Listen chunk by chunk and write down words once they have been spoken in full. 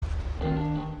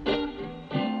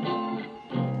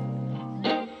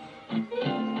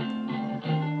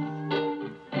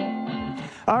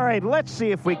All right, let's see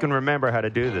if we can remember how to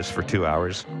do this for 2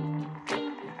 hours.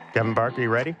 Kevin Barker, you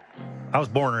ready? I was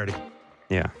born ready.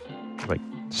 Yeah, like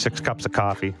 6 cups of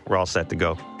coffee. We're all set to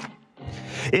go.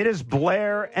 It is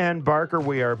Blair and Barker.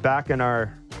 We are back in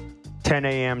our 10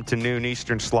 a.m. to noon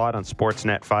Eastern slot on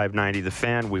Sportsnet 590 The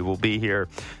Fan. We will be here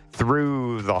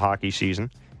through the hockey season,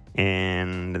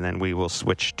 and then we will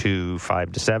switch to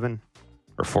 5 to 7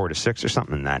 or 4 to 6 or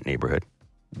something in that neighborhood.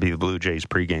 Be the Blue Jays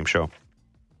pregame show.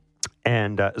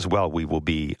 And as well, we will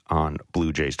be on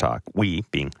Blue Jays Talk. We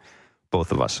being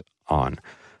both of us on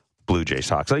Blue Jays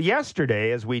Talk. So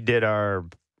yesterday, as we did our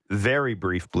very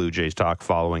brief Blue Jays Talk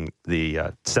following the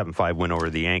 7-5 win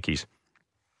over the Yankees,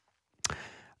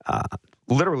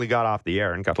 literally got off the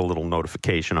air and got a little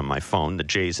notification on my phone. The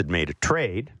Jays had made a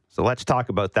trade. So let's talk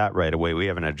about that right away. We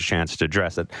haven't had a chance to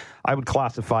address it. I would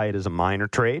classify it as a minor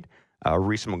trade.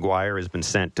 Reese McGuire has been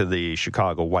sent to the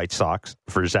Chicago White Sox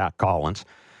for Zach Collins.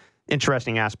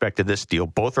 Interesting aspect of this deal,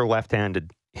 both are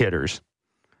left-handed hitters.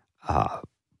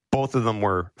 Both of them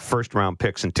were first-round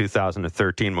picks in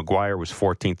 2013. McGuire was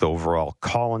 14th overall.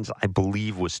 Collins, I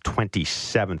believe, was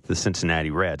 27th, the Cincinnati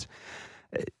Reds.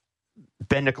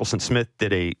 Ben Nicholson-Smith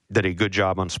did a good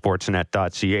job on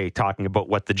Sportsnet.ca talking about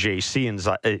what the Jays see in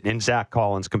Zach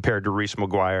Collins compared to Reese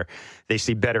McGuire. They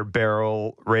see better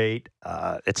barrel rate,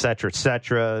 et cetera, et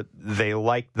cetera. They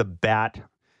like the bat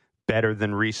better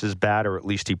than Reese's bat, or at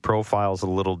least he profiles a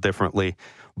little differently.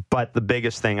 But the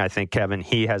biggest thing, I think, Kevin,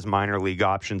 he has minor league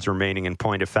options remaining. In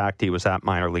point of fact, he was at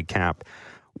minor league camp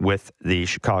with the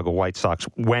Chicago White Sox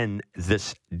when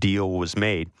this deal was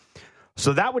made.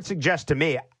 So that would suggest to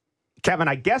me, Kevin,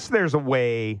 I guess there's a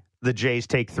way the Jays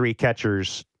take 3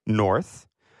 catchers north.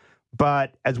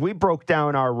 But as we broke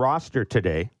down our roster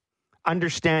today,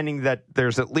 understanding that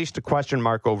there's at least a question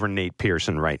mark over Nate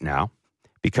Pearson right now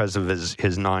because of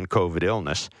his non-COVID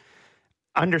illness,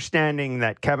 understanding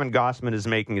that Kevin Gausman is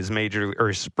making his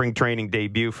spring training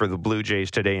debut for the Blue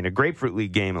Jays today in a Grapefruit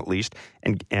League game at least,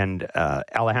 and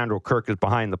Alejandro Kirk is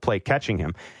behind the plate catching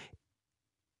him,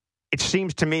 it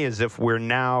seems to me as if we're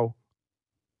now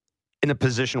in a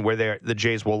position where the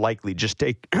Jays will likely just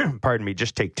take,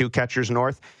 just take 2 catchers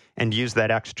north and use that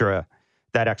extra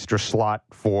slot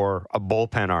for a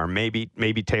bullpen arm,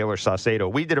 maybe Taylor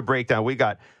Saucedo. We did a breakdown. We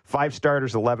got 5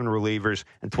 starters, 11 relievers,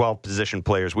 and 12 position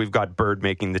players. We've got Bird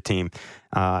making the team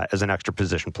as an extra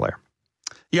position player.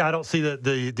 Yeah, I don't see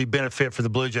the benefit for the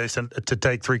Blue Jays to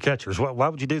take 3 catchers. Why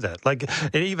would you do that? Like,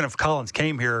 even if Collins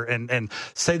came here and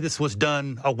say this was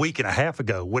done a week and a half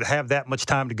ago, would have that much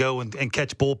time to go and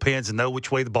catch bullpens and know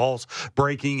which way the ball's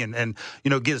breaking and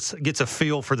gets a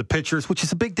feel for the pitchers, which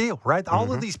is a big deal, right? Mm-hmm.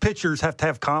 All of these pitchers have to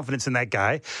have confidence in that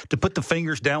guy to put the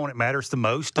fingers down when it matters the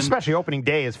most. Especially opening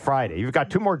day is Friday. You've got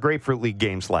 2 more Grapefruit League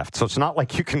games left, so it's not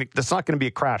like that's not going to be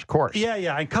a crash course.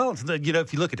 Yeah. And Collins,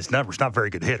 if you look at his numbers, not a very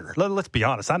good hitter. Let's be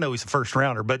honest. I know he's a first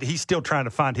rounder, but he's still trying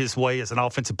to find his way as an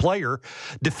offensive player.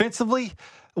 Defensively,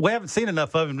 we haven't seen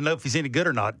enough of him to know if he's any good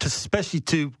or not, especially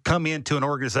to come into an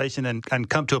organization and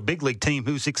come to a big league team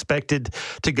who's expected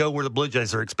to go where the Blue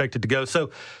Jays are expected to go.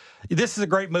 So this is a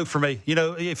great move for me.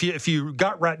 If you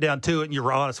got right down to it and you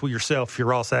were honest with yourself, if you're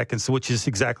Ross Atkins, which is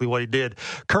exactly what he did,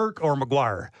 Kirk or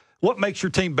McGuire, what makes your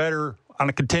team better on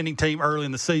a contending team early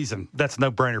in the season? That's a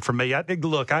no-brainer for me. I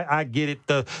get it.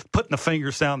 Putting the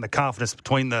fingers down, the confidence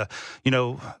between the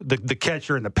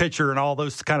catcher and the pitcher and all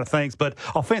those kind of things. But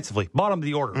offensively, bottom of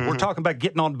the order. Mm-hmm. We're talking about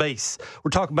getting on base. We're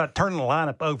talking about turning the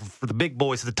lineup over for the big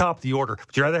boys at the top of the order.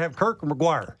 Would you rather have Kirk or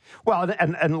McGuire? Well,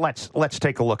 and let's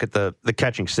take a look at the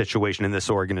catching situation in this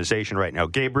organization right now.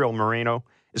 Gabriel Moreno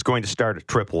is going to start at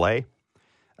AAA.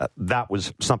 That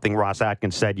was something Ross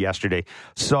Atkins said yesterday.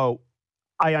 So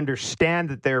I understand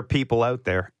that there are people out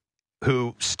there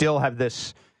who still have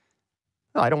this.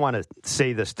 I don't want to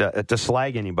say this to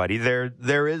slag anybody. There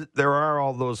are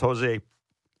all those Jose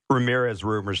Ramirez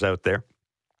rumors out there,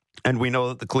 and we know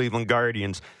that the Cleveland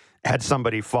Guardians had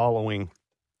somebody following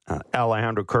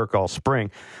Alejandro Kirk all spring.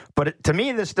 But to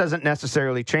me, this doesn't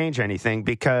necessarily change anything,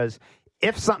 because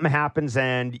if something happens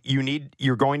and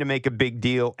you're going to make a big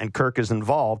deal and Kirk is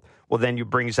involved, well, then you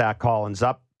bring Zach Collins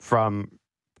up from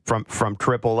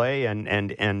AAA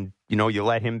and you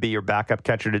let him be your backup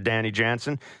catcher to Danny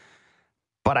Jansen.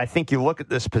 But I think you look at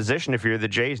this position, if you're the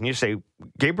Jays, and you say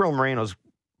Gabriel Moreno's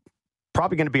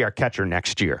probably going to be our catcher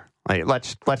next year.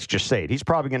 Let's just say it. He's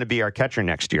probably going to be our catcher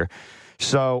next year.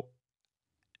 So,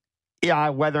 yeah,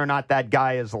 whether or not that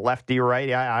guy is lefty or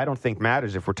righty, I don't think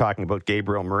matters if we're talking about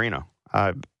Gabriel Moreno.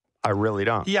 I really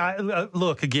don't. Yeah,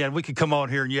 look, again, we could come on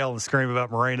here and yell and scream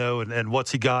about Moreno and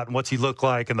what's he got and what's he look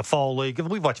like in the fall league.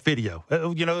 We've watched video.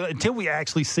 Until we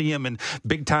actually see him in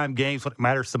big-time games, what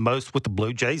matters the most with the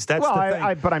Blue Jays, that's the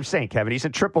thing. But I'm saying, Kevin, he's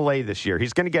in AAA this year.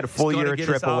 He's going to get a full year at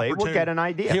AAA. We'll get an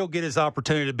idea. He'll get his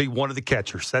opportunity to be one of the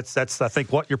catchers. That's I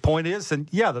think, what your point is. And,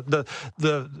 yeah,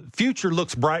 the future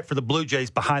looks bright for the Blue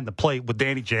Jays behind the plate with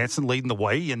Danny Jansen leading the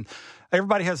way. And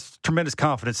everybody has tremendous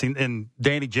confidence in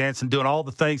Danny Jansen doing all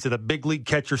the things that a big league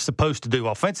catcher is supposed to do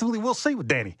offensively. We'll see with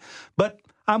Danny. But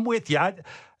I'm with you.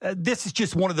 This is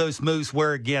just one of those moves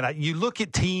where, again, you look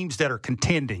at teams that are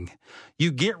contending.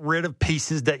 You get rid of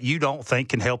pieces that you don't think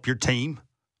can help your team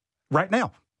right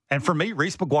now. And for me,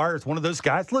 Reese McGuire is one of those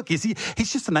guys. Look, he's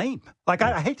just a name. Like,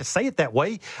 I hate to say it that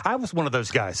way. I was one of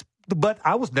those guys. But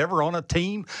I was never on a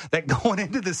team that going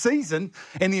into the season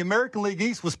and the American League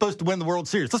East was supposed to win the World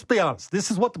Series. Let's be honest.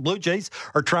 This is what the Blue Jays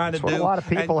are trying to do. A lot of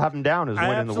people have them down as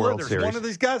winning the World Series. There's one of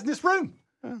these guys in this room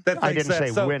that I didn't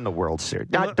that. say win the World Series.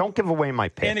 Don't give away my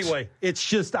picks. Anyway, it's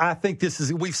just, I think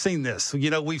we've seen this.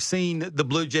 We've seen the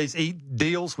Blue Jays eat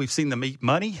deals. We've seen them eat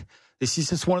money. This is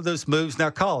just one of those moves. Now,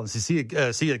 Collins, is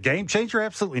he a game changer?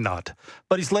 Absolutely not.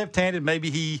 But he's left-handed.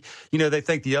 Maybe they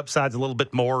think the upside's a little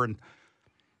bit more. And,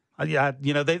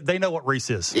 they know what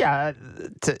Reese is. Yeah,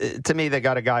 to me, they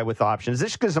got a guy with options.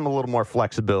 This gives them a little more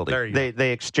flexibility.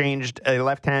 They exchanged a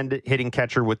left-hand hitting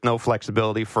catcher with no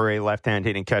flexibility for a left-hand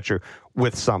hitting catcher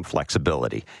with some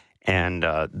flexibility. And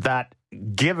that,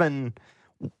 given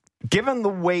the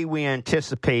way we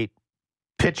anticipate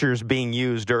pitchers being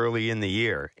used early in the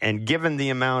year, and given the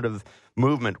amount of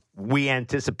movement we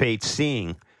anticipate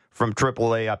seeing from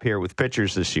AAA up here with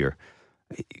pitchers this year,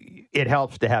 it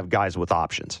helps to have guys with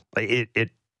options.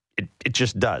 It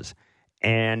just does.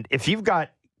 And if you've got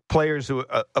players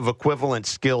of equivalent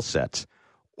skill sets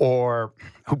or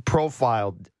who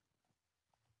profiled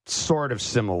sort of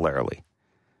similarly,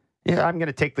 I'm going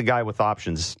to take the guy with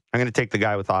options. I'm going to take the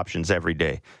guy with options every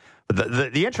day.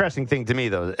 The interesting thing to me,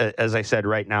 though, as I said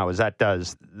right now, is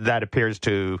that appears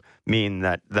to mean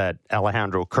that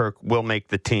Alejandro Kirk will make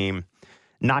the team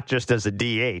not just as a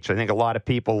DH. I think a lot of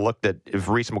people looked at, if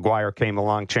Reese McGuire came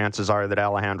along, chances are that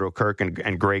Alejandro Kirk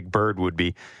and Greg Bird would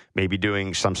be maybe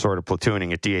doing some sort of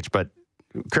platooning at DH. But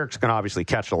Kirk's going to obviously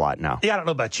catch a lot now. Yeah, I don't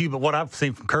know about you, but what I've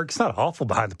seen from Kirk, it's not awful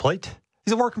behind the plate.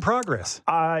 He's a work in progress.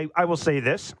 I will say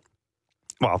this.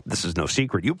 Well, this is no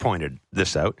secret. You pointed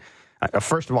this out.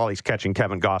 First of all, he's catching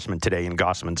Kevin Gossman today, and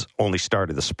Gossman's only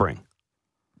started the spring.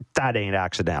 That ain't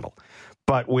accidental.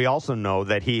 But we also know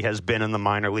that he has been in the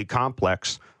minor league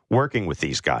complex working with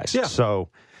these guys. Yeah. So,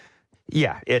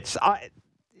 yeah,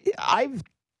 I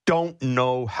don't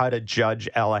know how to judge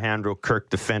Alejandro Kirk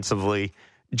defensively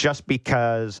just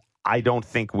because I don't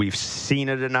think we've seen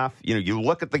it enough. You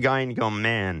look at the guy and you go,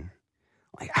 man,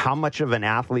 like, how much of an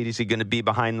athlete is he going to be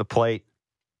behind the plate?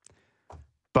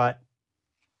 But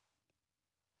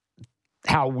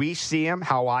how we see him,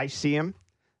 how I see him,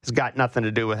 has got nothing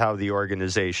to do with how the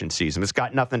organization sees him. It's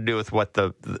got nothing to do with what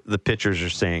the pitchers are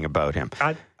saying about him.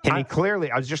 He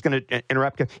clearly, I was just going to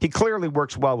interrupt, he clearly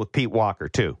works well with Pete Walker,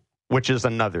 too, which is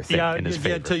another thing in his favor.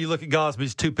 Yeah, until you look at Gosby,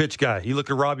 he's a two-pitch guy. You look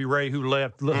at Robbie Ray, who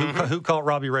left, who caught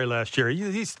Robbie Ray last year.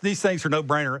 These things are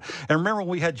no-brainer. And remember when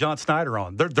we had John Snyder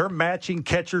on, they're matching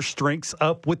catcher strengths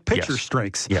up with pitcher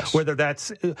strengths. Yes. Whether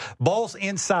that's balls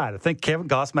inside. I think Kevin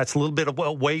Gossman, that's a little bit of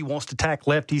a way he wants to attack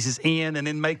lefties is in and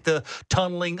then make the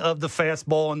tunneling of the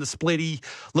fastball and the splitty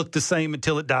look the same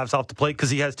until it dives off the plate because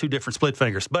he has two different split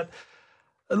fingers. But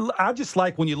I just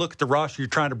like when you look at the roster, you're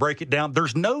trying to break it down.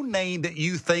 There's no name that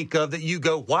you think of that you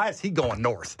go, why is he going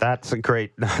north? That's a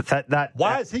great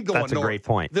Why is he going north? That's a great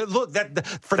point. Look,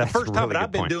 for the first time that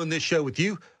I've been doing this show with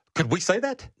you, could we say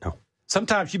that? No.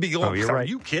 Sometimes you'd be going, you're are right.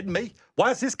 you kidding me?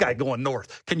 Why is this guy going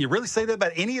north? Can you really say that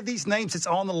about any of these names that's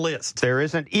on the list? There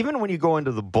isn't. Even when you go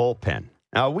into the bullpen.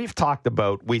 Now, we've talked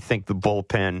about, we think the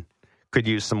bullpen could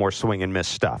use some more swing and miss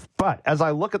stuff. But as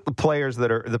I look at the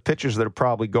pitchers that are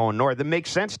probably going north, it makes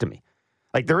sense to me.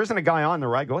 Like, there isn't a guy on there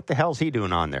where I go, what the hell's he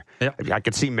doing on there? Yep. I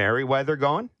could see Merriweather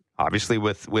going, obviously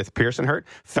with Pearson hurt.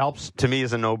 Phelps, to me,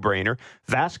 is a no-brainer.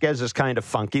 Vasquez is kind of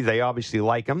funky. They obviously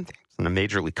like him. It's on a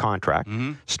major league contract.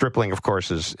 Mm-hmm. Stripling, of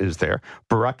course, is there.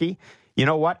 Borucki, you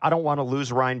know what? I don't want to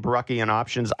lose Ryan Borucki in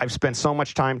options. I've spent so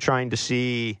much time trying to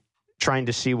see or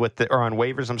on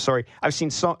waivers, I'm sorry. I've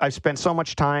spent so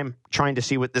much time trying to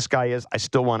see what this guy is. I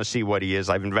still want to see what he is.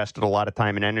 I've invested a lot of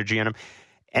time and energy in him.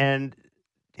 And,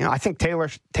 I think Taylor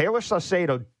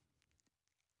Saucedo,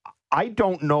 I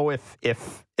don't know if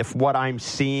what I'm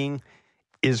seeing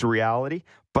is reality,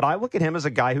 but I look at him as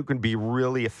a guy who can be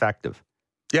really effective.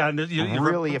 Yeah, and you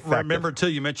really effective. Remember, too,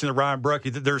 you mentioned the Ryan Brucky,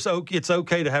 that it's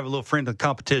okay to have a little friendly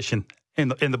competition in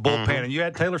the bullpen. Mm-hmm. And you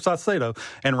had Taylor Saucedo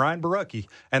and Ryan Borucki.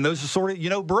 And those are sort of,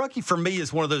 Borucki for me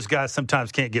is one of those guys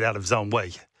sometimes can't get out of his own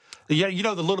way. Yeah,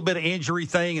 the little bit of injury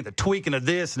thing and the tweaking of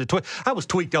this and the tweak. I was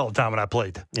tweaked all the time when I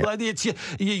played. Yeah.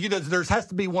 There has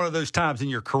to be one of those times in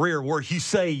your career where you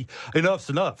say enough's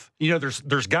enough.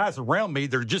 There's guys around me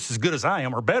that are just as good as I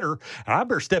am or better, and I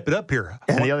better step it up here.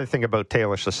 And the other thing about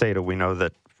Taylor Saucedo, we know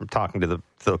that from talking to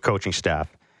the coaching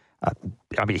staff,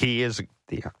 he is.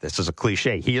 This is a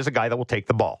cliche. He is a guy that will take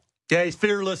the ball. Yeah, he's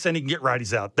fearless and he can get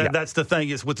righties out. That's the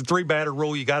thing is with the 3-batter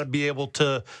rule, you got to be able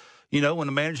to. When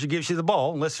the manager gives you the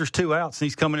ball, unless there's 2 outs and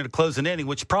he's coming in to close an inning,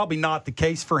 which is probably not the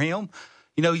case for him.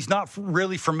 He's not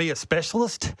really, for me, a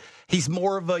specialist. He's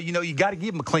more of a, you got to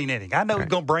give him a clean inning. I know you're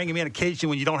going to bring him in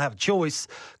occasionally when you don't have a choice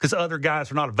because other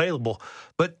guys are not available.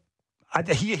 But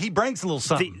he brings a little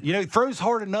something. He throws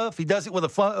hard enough. He does it with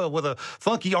a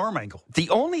funky arm angle. The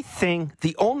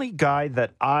only guy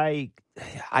that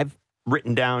I've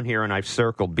written down here and I've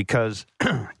circled because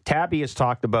Tabby has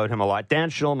talked about him a lot.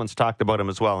 Dan Shulman's talked about him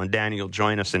as well, and Danny will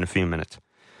join us in a few minutes,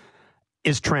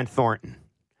 is Trent Thornton.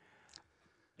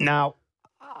 Now,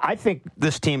 I think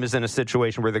this team is in a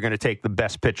situation where they're going to take the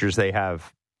best pitchers they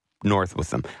have north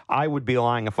with them. I would be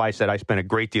lying if I said I spent a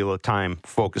great deal of time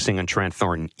focusing on Trent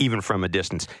Thornton, even from a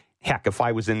distance. Heck, if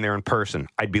I was in there in person,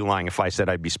 I'd be lying if I said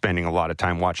I'd be spending a lot of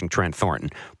time watching Trent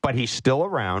Thornton. But he's still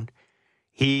around.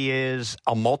 He is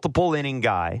a multiple inning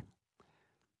guy.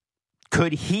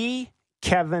 Could he,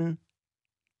 Kevin,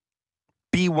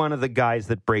 be one of the guys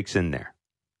that breaks in there?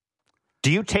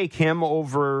 Do you take him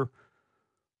over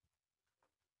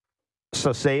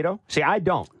Saucedo? See, I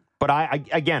don't. But I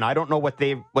don't know what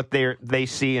they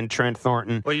see in Trent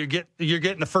Thornton. Well, you're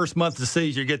getting the first month of the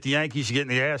season. You get the Yankees, you're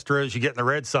getting the Astros, you're getting the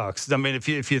Red Sox. I mean, if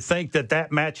you think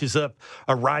that matches up,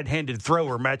 a right-handed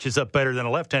thrower matches up better than a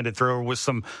left-handed thrower with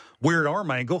some weird arm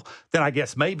angle, then I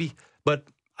guess maybe. But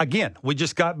again, we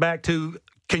just got back to.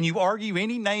 Can you argue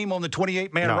any name on the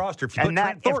 28-man roster? If you put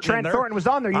if Trent Thornton was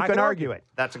on there, you can argue it.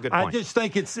 That's a good point. I just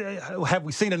think it's. Have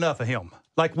we seen enough of him?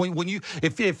 Like when you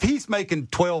if he's making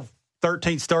 12.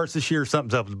 13 starts this year,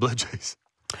 something's up with the Blue Jays.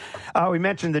 We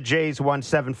mentioned the Jays won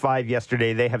 7-5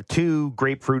 yesterday. They have 2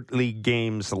 Grapefruit League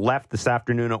games left this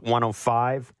afternoon at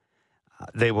 1:05.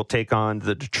 They will take on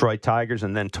the Detroit Tigers,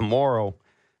 and then tomorrow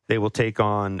they will take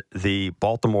on the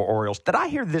Baltimore Orioles. Did I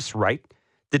hear this right?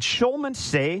 Did Shulman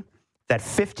say that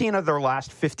 15 of their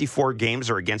last 54 games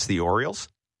are against the Orioles?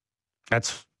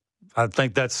 I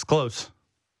think that's close.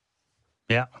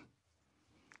 Yeah.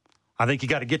 I think you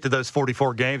got to get to those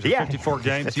 44 games or 54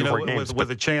 games, with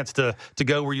a chance to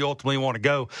go where you ultimately want to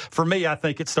go. For me, I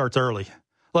think it starts early.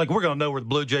 Like, we're going to know where the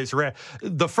Blue Jays are at.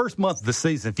 The first month of the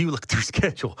season, if you look at their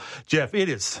schedule, Jeff, it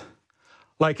is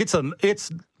like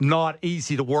it's not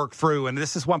easy to work through. And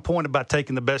this is one point about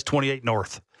taking the best 28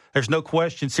 north. There's no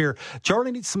questions here.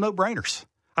 Charlie needs some no-brainers.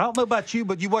 I don't know about you,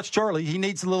 but you watch Charlie. He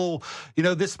needs a little,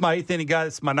 this is my 8th inning guy,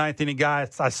 this is my 9th inning guy.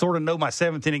 I sort of know my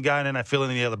 7th inning guy, and then I fill in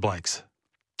the other blanks.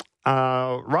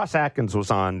 Ross Atkins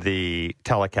was on the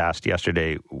telecast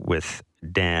yesterday with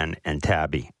Dan and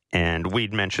Tabby, and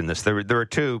we'd mentioned this. There are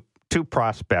two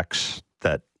prospects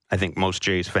that I think most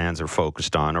Jays fans are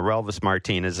focused on. Orelvis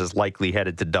Martinez is likely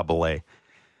headed to Double-A.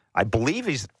 I believe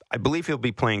he'll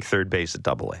be playing third base at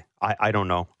Double-A. I don't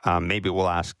know. Maybe we'll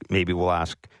ask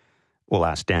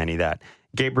Danny that.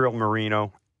 Gabriel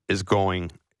Marino is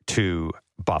going to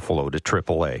Buffalo to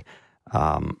Triple-A.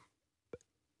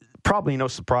 Probably no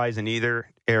surprise in either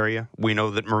area. We know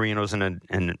that Marino's an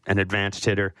advanced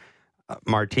hitter.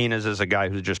 Martinez is a guy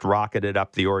who's just rocketed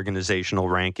up the organizational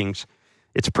rankings.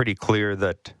 It's pretty clear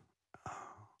that,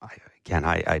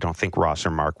 I don't think Ross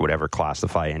or Mark would ever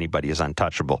classify anybody as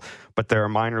untouchable. But there are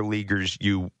minor leaguers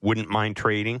you wouldn't mind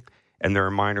trading, and there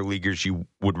are minor leaguers you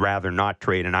would rather not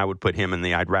trade, and I would put him in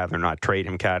the I'd rather not trade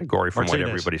him category from what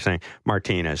everybody's saying.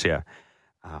 Martinez, yeah.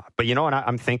 But you know what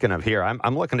I'm thinking of here?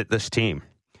 I'm looking at this team.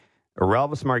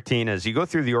 Orelvis Martinez, you go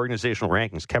through the organizational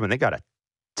rankings, Kevin, they got a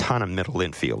ton of middle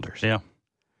infielders. Yeah.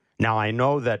 Now, I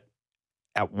know that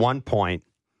at one point,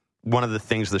 one of the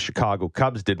things the Chicago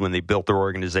Cubs did when they built their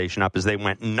organization up is they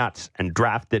went nuts and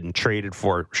drafted and traded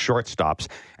for shortstops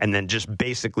and then just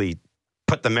basically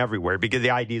put them everywhere because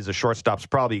the idea is a shortstop's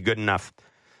probably a good enough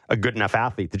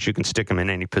athlete that you can stick him in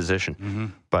any position. Mm-hmm.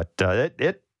 But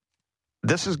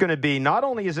this is going to be, not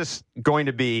only is this going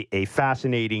to be a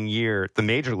fascinating year at the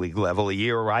major league level, a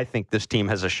year where I think this team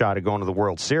has a shot at going to the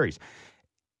World Series,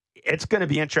 it's going to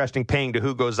be interesting paying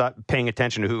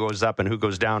attention to who goes up and who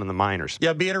goes down in the minors. Yeah,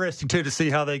 it'd be interesting, too, to see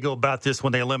how they go about this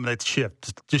when they eliminate the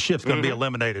shift. The shift's going to be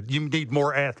eliminated. You need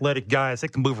more athletic guys that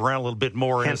can move around a little bit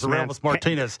more. And Arelis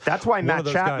Martinez. That's why Matt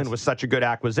Chapman was such a good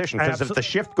acquisition, because if the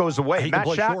shift goes away, he can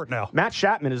play short now. Matt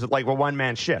Chapman is like a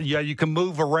one-man shift. Yeah, you can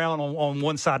move around on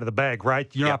one side of the bag, right?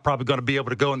 You're not probably going to be able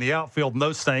to go in the outfield and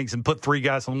those things and put 3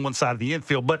 guys on one side of the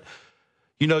infield, but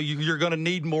you're going to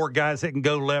need more guys that can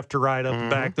go left or right, up and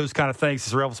back, those kind of things.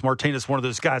 Arelis Martinez, one of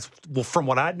those guys. Well, from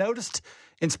what I noticed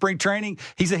in spring training,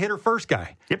 he's a hitter-first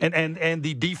guy. Yep. And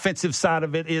the defensive side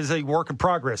of it is a work in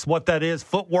progress. What that is,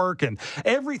 footwork and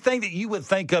everything that you would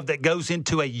think of that goes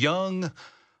into a young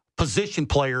position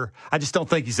player, I just don't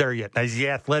think he's there yet. Now, is he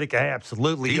athletic?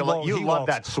 Absolutely. You love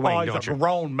that swing, don't you? He's a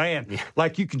grown man. Yeah.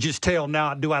 Like you can just tell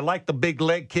now, do I like the big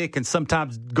leg kick and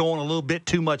sometimes going a little bit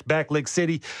too much back leg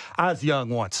city? I was young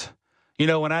once.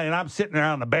 And I'm sitting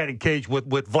around in the batting cage with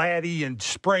Vladdy and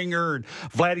Springer, and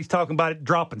Vladdy's talking about it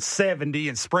dropping 70,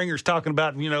 and Springer's talking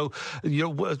about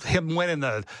him winning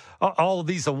all of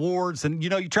these awards, and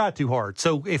you try too hard.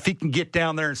 So if he can get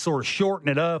down there and sort of shorten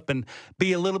it up and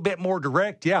be a little bit more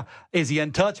direct, is he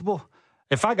untouchable?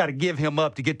 If I got to give him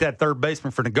up to get that third baseman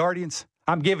for the Guardians,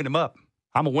 I'm giving him up.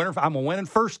 I'm a winner. I'm a winning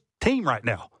first team right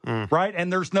now, right?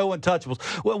 And there's no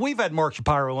untouchables. Well, we've had Mark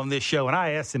Shapiro on this show, and I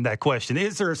asked him that question.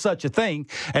 Is there such a thing?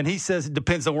 And he says it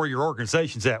depends on where your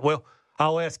organization's at. Well,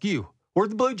 I'll ask you, where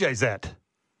the Blue Jays at?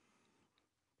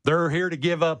 They're here to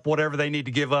give up whatever they need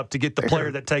to give up to get the player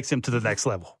that takes him to the next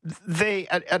level. And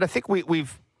I think we've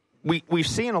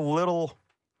seen a little.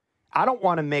 I don't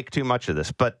want to make too much of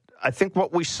this, but I think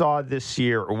what we saw this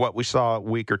year, or what we saw a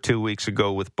week or 2 weeks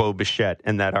ago with Bo Bichette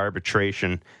and that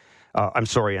arbitration,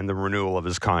 and the renewal of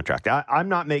his contract. I'm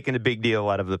not making a big deal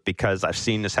out of it because I've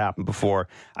seen this happen before.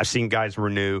 I've seen guys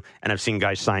renew, and I've seen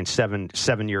guys sign not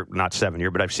 7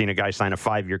 year, but I've seen a guy sign a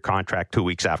 5-year contract 2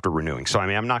 weeks after renewing. So,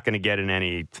 I'm not going to get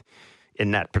in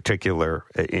that particular,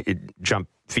 jump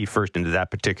feet first into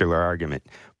that particular argument.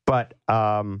 But,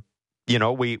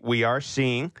 we are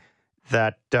seeing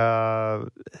that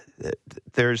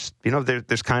there's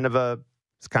kind of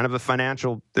a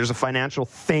financial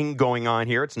thing going on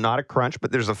here. It's not a crunch, but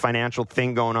there's a financial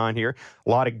thing going on here. A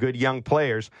lot of good young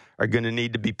players are going to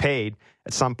need to be paid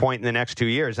at some point in the next 2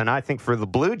 years. And I think for the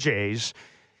Blue Jays,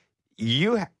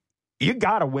 you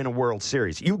got to win a World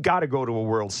Series. You got to go to a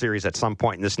World Series at some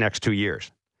point in this next 2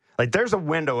 years. Like, there's a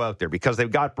window out there because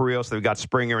they've got Barrios, they've got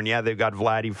Springer, and they've got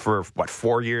Vladdy for,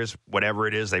 4 years, whatever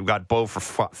it is. They've got Bo for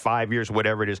 5 years,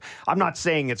 whatever it is. I'm not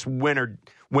saying it's win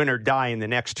or die in the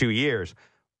next 2 years,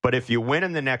 but if you win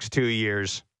in the next 2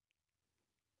 years,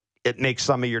 it makes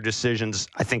some of your decisions,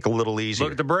 I think, a little easier.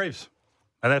 Look at the Braves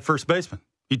and that first baseman.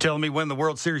 You telling me when the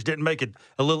World Series didn't make it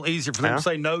a little easier for them to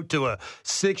say no to a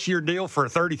 6-year deal for a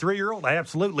 33-year-old?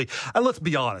 Absolutely. Let's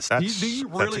be honest. Do you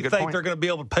really think they're going to be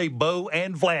able to pay Bo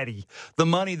and Vladdy the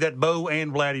money that Bo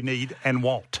and Vladdy need and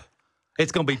want?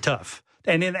 It's going to be tough.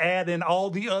 And then add in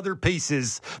all the other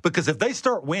pieces, because if they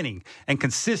start winning and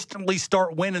consistently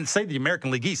start winning, say the American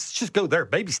League East, let's just go there,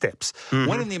 baby steps.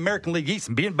 Winning the American League East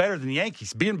and being better than the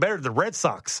Yankees, being better than the Red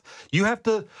Sox. You have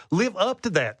to live up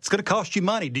to that. It's going to cost you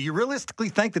money. Do you realistically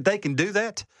think that they can do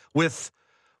that with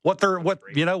with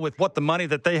the money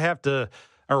that they have to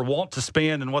or want to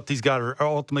spend and what these guys are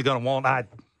ultimately going to want?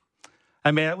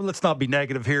 Let's not be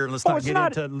negative here, and let's not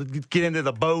get into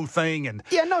the Bo thing. And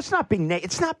it's not being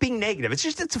it's not being negative. It's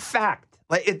just it's a fact.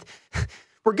 Like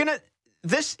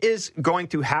this is going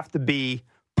to have to be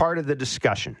part of the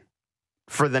discussion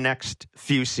for the next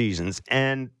few seasons.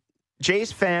 And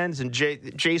Jays fans and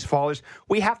Jays followers,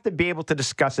 we have to be able to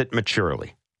discuss it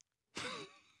maturely.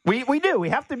 We do. We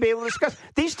have to be able to discuss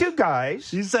these two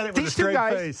guys. You said it with a straight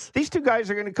face. These two guys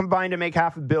are going to combine to make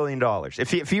 $500 million.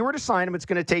 If you were to sign them, it's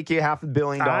going to take you $500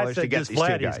 million to get these two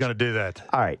guys. He's going to do that.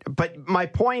 All right, but my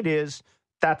point is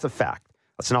that's a fact.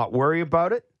 Let's not worry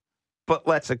about it, but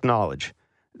let's acknowledge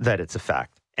that it's a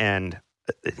fact. And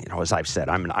as I've said,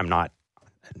 I'm not.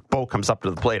 Bo comes up to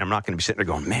the plate. I'm not going to be sitting there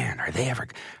going, "Man, are they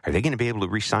going to be able to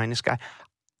re-sign this guy?"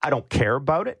 I don't care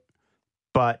about it,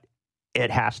 but it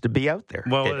has to be out there.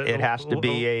 Well, it has to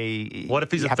be a... What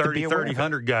if he's a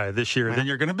 30-100 guy this year? Then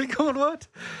you're going to be going, what?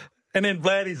 And then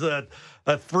Vladdy's a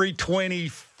 320,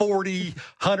 40,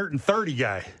 130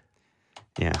 guy.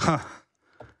 Yeah. Huh.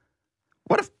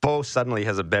 What if Bo suddenly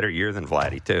has a better year than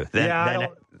Vladdy, too?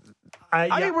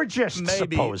 We're just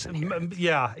supposing here.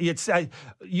 Yeah,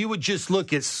 you would just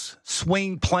look at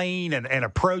swing plane and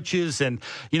approaches, and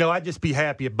I'd just be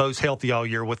happy if Bo's healthy all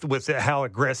year with how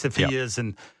aggressive he is,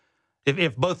 and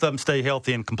if both of them stay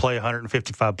healthy and can play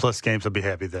 155 plus games, I'll be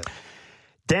happy then.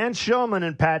 Dan Shulman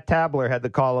and Pat Tabler had the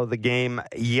call of the game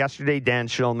yesterday. Dan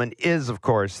Shulman is, of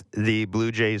course, the Blue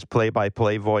Jays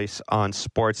play-by-play voice on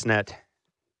Sportsnet.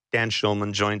 Dan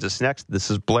Shulman joins us next.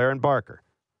 This is Blair and Barker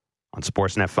on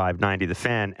Sportsnet 590 The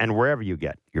Fan and wherever you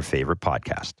get your favorite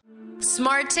podcast.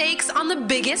 Smart takes on the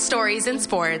biggest stories in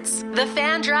sports. The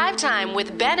Fan Drive Time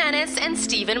with Ben Ennis and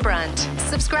Stephen Brunt.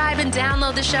 Subscribe and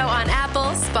download the show on Apple,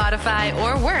 Spotify,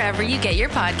 or wherever you get your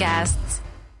podcasts.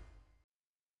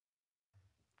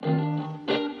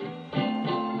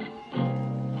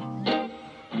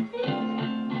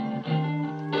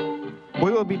 We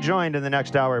will be joined in the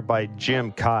next hour by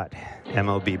Jim Kaat,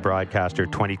 MLB broadcaster,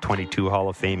 2022 Hall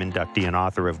of Fame inductee and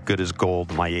author of Good as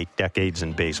Gold, My 8 Decades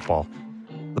in Baseball.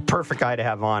 The perfect guy to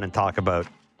have on and talk about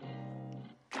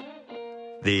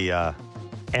the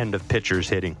end of pitchers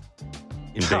hitting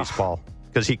in baseball.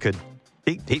 Because he could...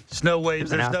 There's no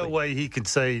way he can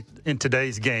say in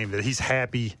today's game that he's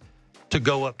happy to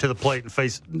go up to the plate and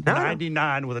face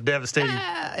 99 with a devastating.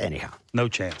 Anyhow, no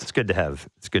chance. It's good to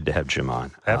have Jim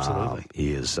on. Absolutely,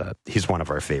 he's one of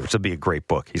our favorites. It'll be a great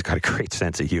book. He's got a great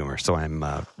sense of humor, so I'm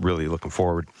really looking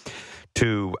forward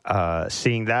to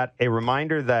seeing that. A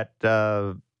reminder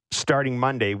that starting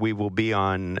Monday we will be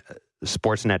on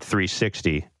Sportsnet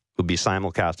 360. We'll be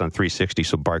simulcast on 360.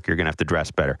 So Bark, you're going to have to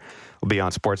dress better. We'll be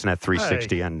on Sportsnet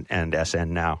 360 and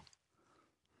SN Now.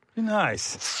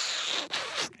 Nice.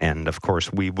 And, of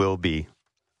course, we will be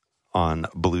on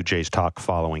Blue Jays Talk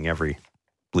following every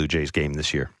Blue Jays game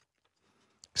this year,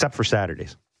 except for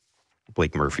Saturdays.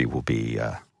 Blake Murphy will be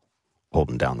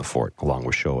holding down the fort along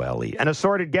with Show Ali. And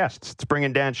assorted guests. Let's bring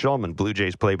in Dan Shulman, Blue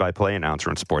Jays play-by-play announcer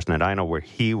on Sportsnet. I know where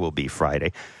he will be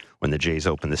Friday when the Jays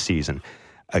open the season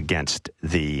against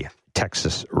the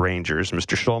Texas Rangers.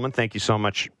 Mr. Shulman, thank you so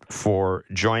much for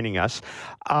joining us.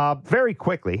 Very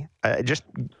quickly, just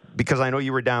because I know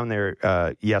you were down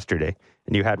there yesterday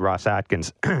and you had Ross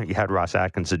Atkins,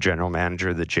 the general manager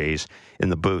of the Jays, in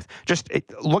the booth. Just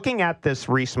looking at this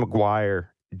Reese McGuire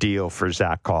deal for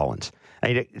Zach Collins,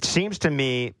 it seems to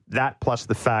me that plus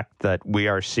the fact that we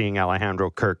are seeing Alejandro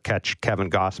Kirk catch Kevin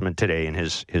Gossman today in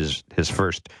his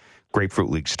first Grapefruit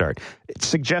League start, it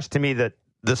suggests to me that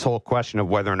this whole question of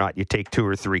whether or not you take 2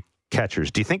 or 3 catchers,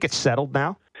 do you think it's settled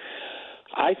now?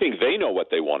 I think they know what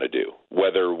they want to do.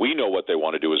 Whether we know what they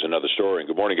want to do is another story. And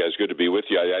good morning, guys. Good to be with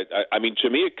you. I mean, to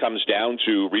me, it comes down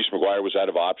to Reese McGuire was out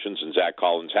of options and Zach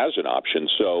Collins has an option.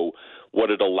 So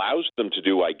what it allows them to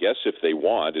do, I guess, if they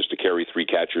want, is to carry 3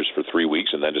 catchers for 3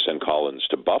 weeks and then to send Collins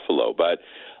to Buffalo. But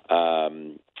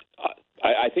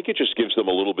I think it just gives them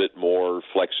a little bit more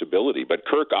flexibility. But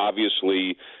Kirk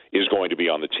obviously is going to be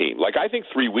on the team. Like, I think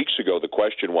 3 weeks ago, the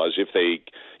question was if they,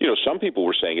 some people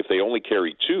were saying if they only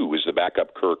carry 2, is the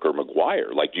backup Kirk or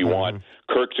McGuire? Like, do you want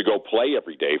Kirk to go play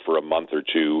every day for a month or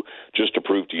 2 just to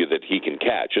prove to you that he can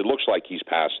catch? It looks like he's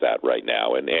past that right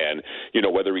now. And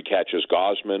whether he catches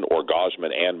Gausman or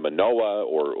Gausman and Manoah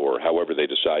or however they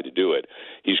decide to do it,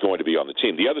 he's going to be on the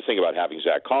team. The other thing about having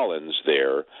Zach Collins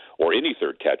there or any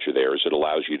third catcher there is it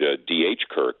allows you to DH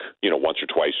Kirk, once or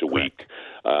twice a week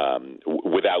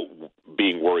without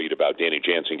being worried about Danny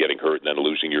Jansen getting hurt and then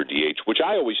losing your DH, which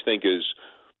I always think is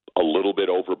a little bit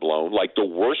overblown. Like, the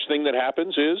worst thing that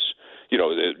happens is,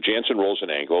 Jansen rolls an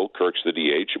ankle, Kirk's the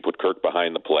DH, you put Kirk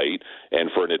behind the plate,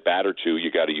 and for an at-bat or 2,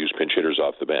 you got to use pinch hitters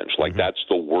off the bench. Like, that's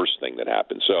the worst thing that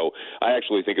happens. So I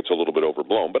actually think it's a little bit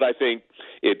overblown. But I think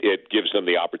it gives them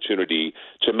the opportunity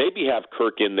to maybe have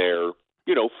Kirk in there,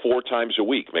 4 times a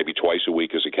week, maybe twice a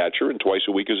week as a catcher and twice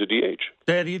a week as a DH.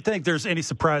 Dad, do you think there's any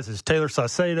surprises? Taylor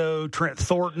Saucedo, Trent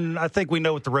Thornton, I think we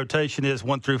know what the rotation is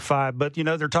 1 through 5, but,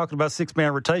 they're talking about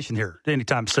 6-man rotation here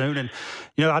anytime soon. And,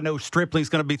 I know Stripling's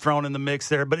going to be thrown in the mix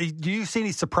there, but do you see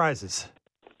any surprises?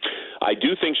 I do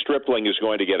think Stripling is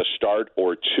going to get a start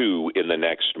or 2 in the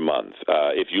next month.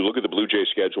 If you look at the Blue Jays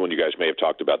schedule, and you guys may have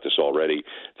talked about this already,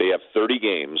 they have 30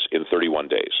 games in 31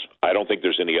 days. I don't think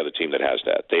there's any other team that has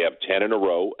that. They have 10 in a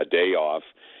row, a day off,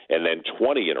 and then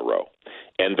 20 in a row.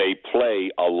 And they play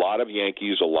a lot of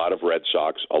Yankees, a lot of Red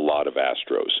Sox, a lot of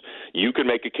Astros. You can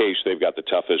make a case they've got the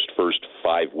toughest first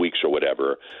 5 weeks or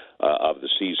whatever of the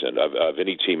season of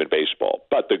any team in baseball.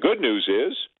 But the good news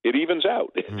is it evens out.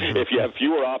 If you have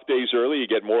fewer off days early, you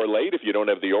get more late. If you don't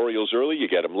have the Orioles early, you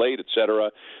get them late, et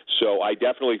cetera. So I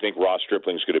definitely think Ross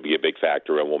Stripling's going to be a big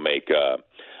factor and will make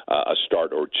a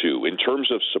start or 2. In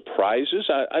terms of surprises,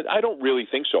 I don't really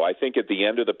think so. I think at the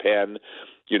end of the pen,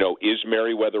 is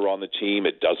Merriweather on the team?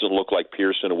 It doesn't look like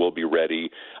Pearson will be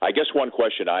ready. I guess one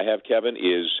question I have, Kevin,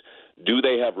 is do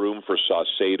they have room for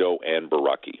Saucedo and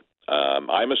Baraki?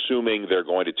 I'm assuming they're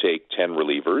going to take 10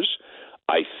 relievers.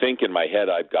 I think in my head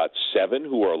I've got 7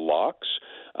 who are locks.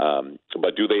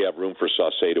 But do they have room for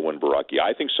Saucedo and Borucki?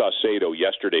 I think Saucedo,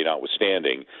 yesterday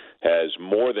notwithstanding, has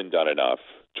more than done enough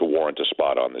to warrant a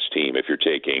spot on this team if you're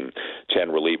taking 10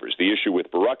 relievers. The issue with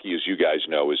Borucki, as you guys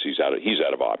know, is he's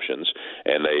out of options,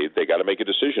 and they got to make a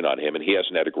decision on him, and he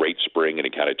hasn't had a great spring, and he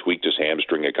kind of tweaked his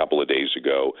hamstring a couple of days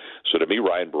ago. So to me,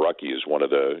 Ryan Borucki is one of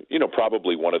the,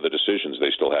 probably one of the decisions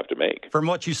they still have to make. From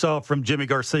what you saw from Jimmy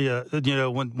Garcia,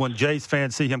 when Jays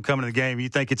fans see him coming to the game, you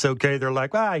think it's okay? They're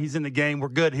like, he's in the game, we're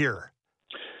good here.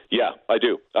 Yeah, I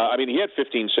do. He had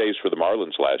 15 saves for the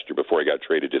Marlins last year before he got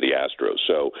traded to the Astros.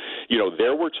 So,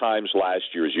 there were times last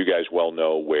year, as you guys well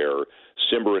know, where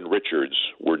Cimber and Richards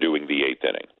were doing the eighth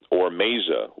inning, or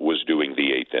Meza was doing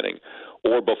the eighth inning.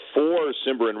 Or before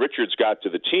Cimber and Richards got to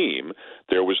the team,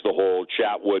 there was the whole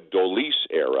Chatwood-Dolis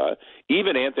era.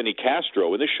 Even Anthony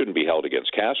Castro, and this shouldn't be held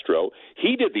against Castro,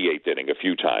 he did the eighth inning a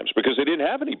few times because they didn't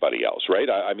have anybody else, right?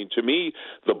 To me,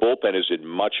 the bullpen is in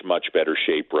much, much better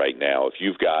shape right now. If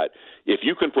you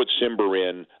can put Cimber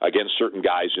in against certain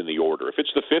guys in the order, if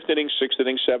it's the fifth inning, sixth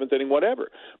inning, seventh inning, whatever,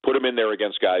 put him in there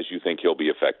against guys you think he'll be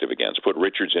effective against. Put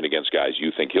Richards in against guys you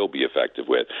think he'll be effective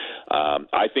with.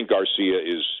 I think Garcia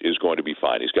is going to be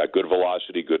fine. He's got good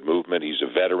velocity, good movement. He's a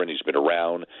veteran. He's been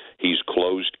around. He's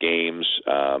closed games.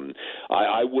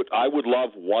 I would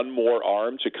love one more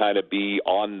arm to kind of be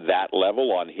on that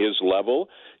level, on his level.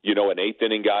 An eighth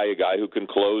inning guy, a guy who can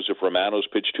close if Romano's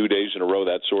pitched 2 days in a row,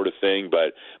 that sort of thing.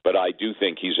 But I do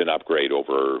think he's an upgrade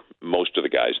over most of the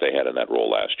guys they had in that role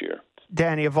last year.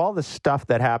 Danny, of all the stuff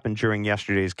that happened during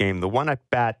yesterday's game, the one at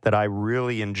bat that I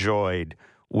really enjoyed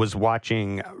was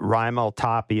watching Raimel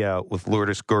Tapia with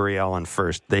Lourdes Gurriel on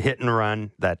first. The hit and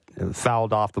run that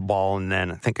fouled off the ball, and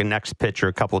then I think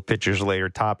a couple of pitchers later,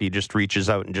 Tapia just reaches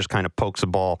out and just kind of pokes a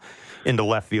ball into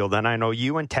left field. And I know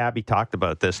you and Tabby talked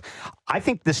about this. I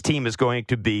think this team is going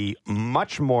to be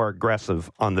much more aggressive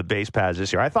on the base paths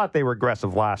this year. I thought they were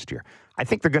aggressive last year. I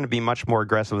think they're going to be much more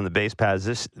aggressive in the base paths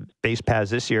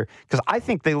this year because I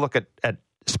think they look at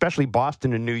especially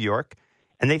Boston and New York,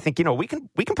 and they think, we can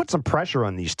put some pressure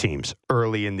on these teams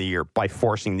early in the year by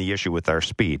forcing the issue with our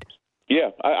speed.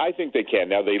 Yeah, I think they can.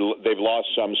 Now, they've lost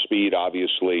some speed,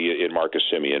 obviously, in Marcus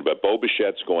Semien, but Bo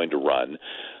Bichette's going to run.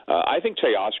 I think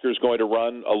Teoscar's going to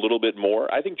run a little bit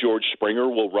more. I think George Springer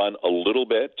will run a little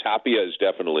bit. Tapia is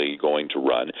definitely going to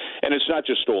run. And it's not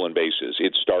just stolen bases.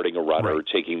 It's starting a runner, right,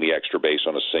 taking the extra base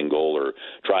on a single, or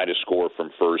trying to score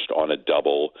from first on a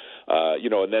double.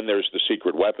 And then there's the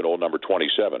secret weapon, old number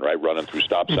 27, right, running through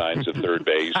stop signs at third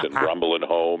base and rumbling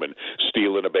home and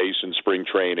stealing a base in spring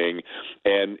training.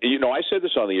 And, I said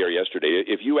this on the air yesterday.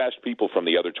 If you asked people from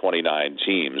the other 29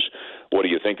 teams, what do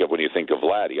you think of when you think of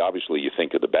Vladdy? Obviously, you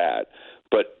think of the bat.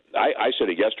 But I said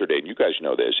it yesterday, and you guys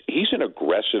know this. He's an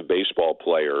aggressive baseball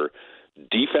player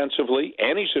defensively,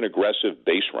 and he's an aggressive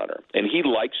base runner. And he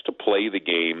likes to play the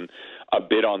game a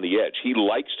bit on the edge. He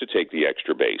likes to take the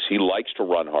extra base. He likes to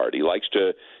run hard. He likes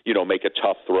to, make a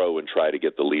tough throw and try to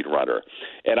get the lead runner.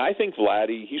 And I think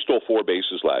Vladdy, he stole 4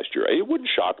 bases last year. It wouldn't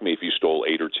shock me if he stole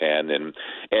 8 or 10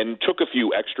 and took a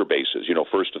few extra bases,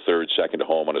 first to third, second to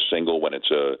home on a single when it's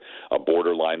a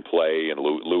borderline play, and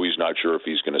Louis not sure if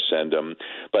he's going to send him.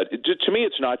 But to me,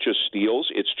 it's not just steals.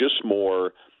 It's just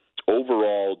more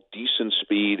overall decent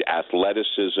speed,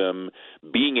 athleticism,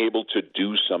 being able to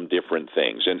do some different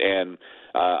things. And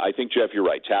I think, Jeff, you're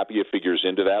right. Tapia figures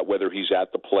into that, whether he's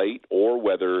at the plate or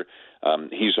whether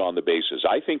he's on the bases.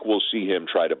 I think we'll see him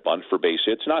try to bunt for base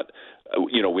hits. Not,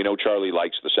 we know Charlie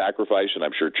likes the sacrifice, and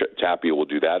I'm sure Tapia will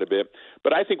do that a bit.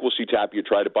 But I think we'll see Tapia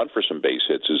try to bunt for some base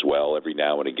hits as well every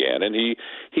now and again. And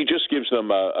he just gives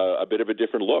them a bit of a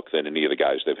different look than any of the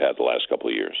guys they've had the last couple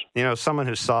of years. Someone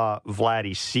who saw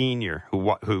Vladdy Sr.,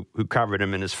 who covered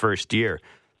him in his first year,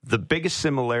 the biggest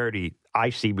similarity I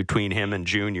see between him and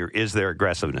Junior is their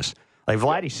aggressiveness. Like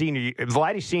Vladdy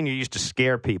Sr. used to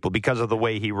scare people because of the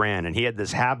way he ran, and he had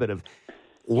this habit of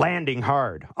landing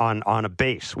hard on a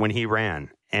base when he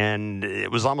ran, and it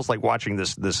was almost like watching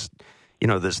this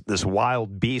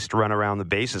wild beast run around the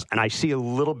bases. And I see a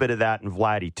little bit of that in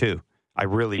Vladdy too. I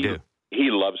really do. He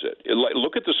loves it.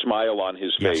 Look at the smile on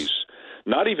his face.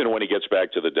 Not even when he gets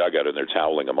back to the dugout and they're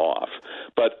toweling him off.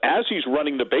 But as he's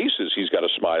running the bases, he's got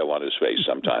a smile on his face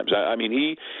sometimes.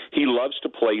 He loves to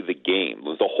play the game,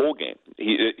 the whole game.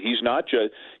 He's not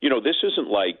just, this isn't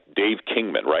like Dave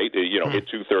Kingman, right? Hit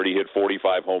 230, hit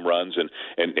 45 home runs,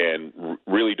 and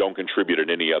really don't contribute in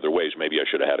any other ways. Maybe I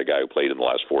should have had a guy who played in the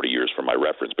last 40 years for my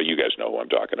reference, but you guys know who I'm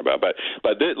talking about.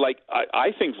 I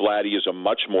think Vladdy is a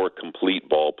much more complete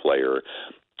ball player.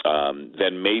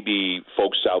 than maybe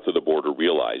folks south of the border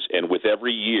realize. And with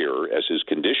every year, as his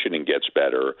conditioning gets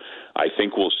better, I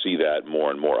think we'll see that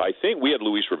more and more. I think we had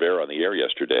Luis Rivera on the air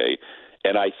yesterday,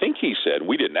 and I think he said,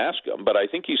 we didn't ask him, but I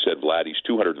think he said Vladdy's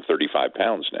 235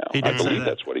 pounds now. I believe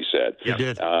that's what he said. He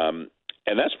did.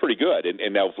 And that's pretty good.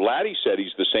 And now Vladdy said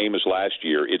he's the same as last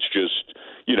year. It's just,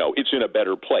 it's in a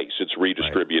better place. It's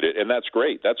redistributed, and that's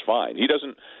great. That's fine. He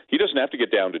doesn't have to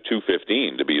get down to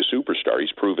 215 to be a superstar.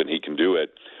 He's proven he can do it,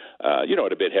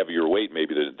 at a bit heavier weight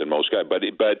maybe than most guys. But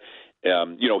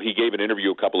he gave an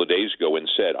interview a couple of days ago and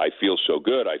said, I feel so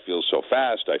good. I feel so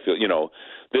fast. I feel,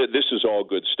 this is all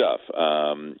good stuff.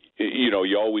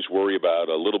 You always worry about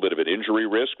a little bit of an injury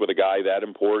risk with a guy that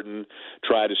important,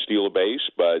 try to steal a base,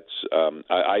 but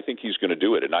I think he's going to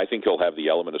do it, and I think he'll have the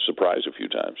element of surprise a few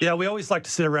times. Yeah, we always like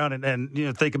to sit around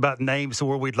and think about names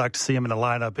where we'd like to see him in the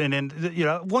lineup, and then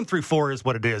 1 through 4 is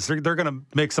what it is. They're going to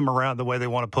mix them around the way they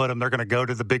want to put them. They're going to go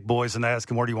to the big boys and ask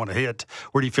them, where do you want to hit?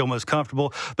 Where do you feel most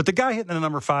comfortable? But the guy hitting the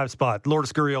number 5 spot,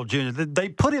 Lourdes Gurriel Jr., they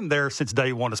put him there since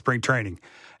day one of spring training.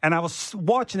 And I was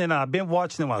watching him, and I've been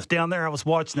watching him. I was down there, I was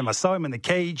watching him. I saw him in the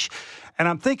cage, and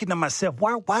I'm thinking to myself,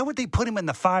 why would they put him in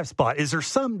the 5 spot? Is there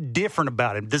something different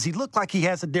about him? Does he look like he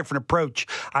has a different approach?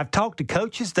 I've talked to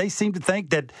coaches. They seem to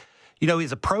think that,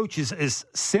 his approach is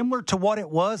similar to what it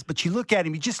was, but you look at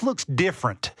him, he just looks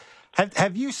different.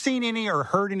 Have you seen any or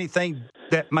heard anything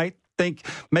that might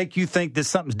make you think there's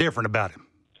something's different about him?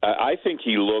 I think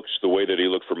he looks the way that he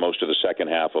looked for most of the second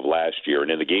half of last year. And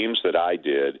in the games that I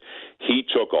did, he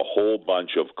took a whole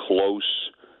bunch of close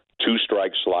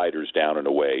 2-strike sliders down and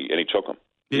away, and he took them.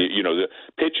 Yeah. The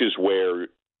pitches where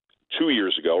 2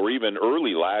 years ago or even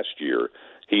early last year,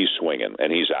 he's swinging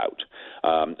and he's out.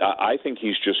 I think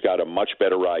he's just got a much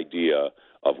better idea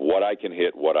of what I can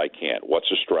hit, what I can't, what's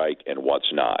a strike, and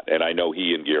what's not. And I know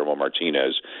he and Guillermo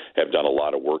Martinez have done a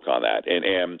lot of work on that.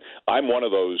 And I'm one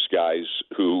of those guys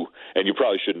who, and you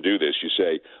probably shouldn't do this, you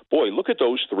say, boy, look at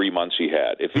those 3 months he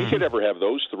had. If he could ever have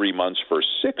those 3 months for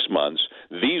 6 months,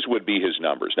 these would be his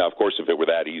numbers. Now, of course, if it were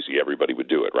that easy, everybody would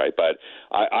do it, right? But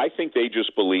I think they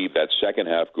just believe that second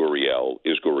half Gurriel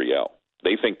is Gurriel.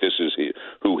 They think this is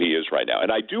who he is right now.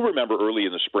 And I do remember early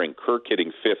in the spring, Kirk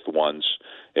hitting 5th once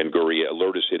and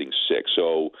Lourdes hitting 6th.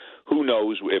 So who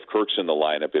knows if Kirk's in the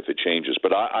lineup, if it changes.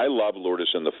 But I love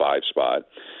Lourdes in the 5 spot.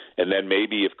 And then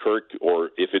maybe if Kirk or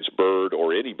if it's Bird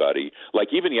or anybody, like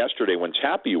even yesterday when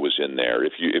Tapia was in there,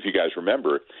 if you guys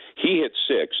remember, he hit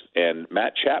 6th and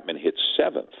Matt Chapman hit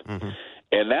 7th. Mm-hmm.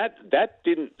 And that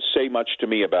didn't say much to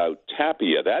me about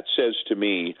Tapia. That says to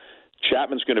me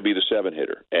Chapman's going to be the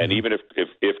 7-hitter. And even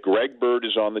if Greg Bird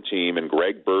is on the team and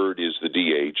Greg Bird is the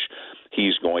DH,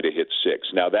 he's going to hit 6.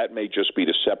 Now, that may just be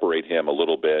to separate him a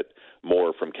little bit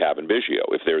more from Cavan Biggio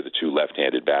if they're the 2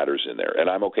 left-handed batters in there. And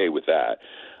I'm okay with that.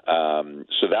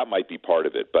 So that might be part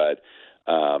of it. But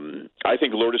I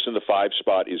think Lourdes in the 5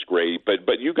 spot is great,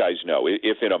 but you guys know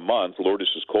if in a month Lourdes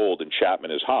is cold and Chapman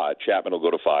is hot, Chapman will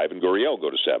go to 5 and Gurriel will go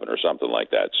to 7 or something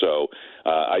like that. So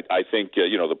I think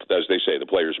as they say, the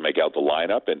players make out the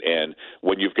lineup, and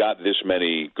when you've got this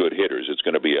many good hitters, it's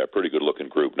going to be a pretty good looking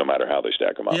group, no matter how they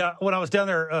stack them up. Yeah, when I was down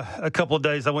there a couple of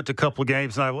days, I went to a couple of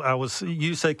games, and I was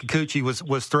Yusei Kikuchi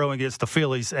was throwing against the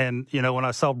Phillies, and when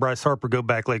I saw Bryce Harper go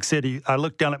back Lake City, I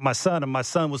looked down at my son, and my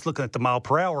son was looking at the mile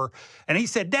per hour. And he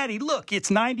said, Daddy, look,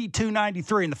 it's 92,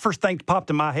 93. And the first thing that popped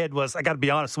in my head was, I got to be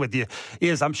honest with you,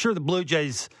 is I'm sure the Blue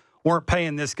Jays weren't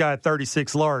paying this guy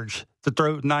 36 large to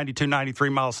throw 92, 93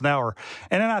 miles an hour.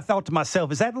 And then I thought to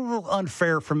myself, is that a little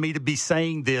unfair for me to be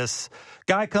saying this?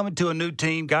 Guy coming to a new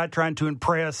team, guy trying to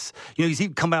impress. He's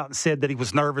even come out and said that he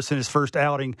was nervous in his first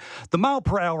outing. The mile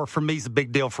per hour for me is a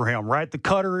big deal for him, right? The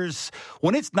cutter is,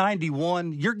 when it's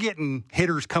 91, you're getting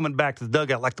hitters coming back to the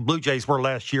dugout like the Blue Jays were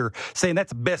last year, saying that's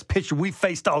the best pitcher we've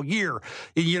faced all year.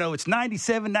 It's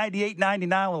 97, 98,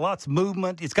 99 with lots of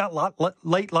movement. It's got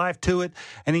late life to it.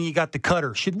 And then you got the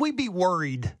cutter. Should we be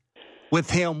worried with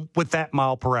him with that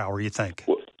mile per hour, you think?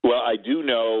 Well, I do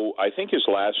know, I think his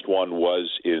last one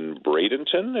was in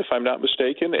Bradenton, if I'm not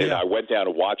mistaken. And I went down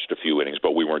and watched a few innings,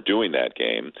 but we weren't doing that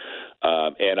game.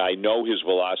 And I know his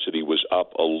velocity was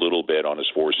up a little bit on his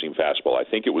four-seam fastball. I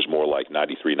think it was more like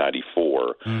 93,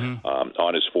 94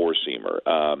 on his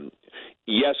four-seamer.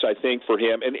 Yes, I think for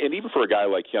him, and even for a guy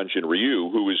like Hyunjin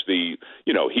Ryu, who is he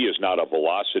is not a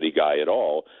velocity guy at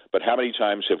all, but how many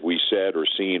times have we said or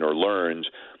seen or learned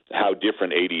how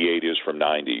different 88 is from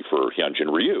 90 for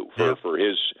Hyunjin Ryu, for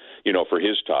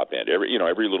his top end.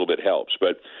 Every little bit helps.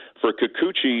 But for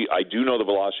Kikuchi, I do know the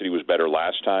velocity was better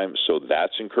last time, so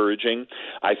that's encouraging.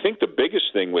 I think the biggest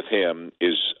thing with him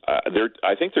is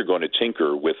I think they're going to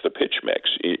tinker with the pitch mix.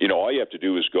 All you have to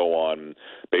do is go on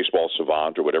Baseball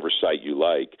Savant or whatever site you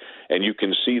like, and you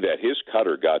can see that his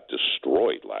cutter got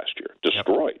destroyed last year.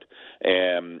 Destroyed. Yep.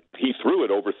 And he threw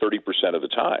it over 30% of the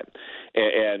time.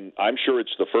 And I'm sure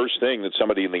it's the first thing that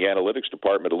somebody in the analytics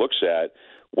department looks at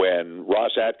when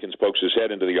Ross Atkins pokes his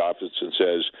head into the office and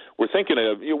says, we're thinking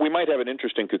we might have an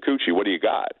interest in Kikuchi. What do you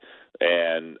got?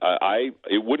 And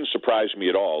it wouldn't surprise me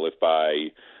at all if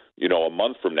by a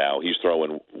month from now he's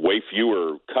throwing way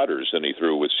fewer cutters than he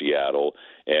threw with Seattle,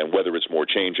 and whether it's more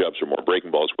changeups or more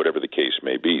breaking balls, whatever the case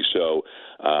may be. So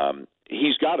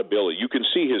he's got ability. You can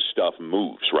see his stuff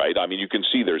moves, right? I mean, you can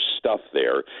see there's stuff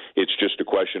there. It's just a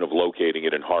question of locating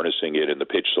it and harnessing it and the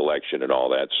pitch selection and all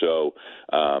that. So,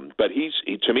 but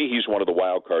to me, he's one of the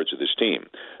wild cards of this team,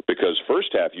 because first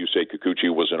half you say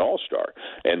Kikuchi was an all-star,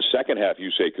 and second half you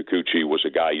say Kikuchi was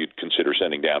a guy you'd consider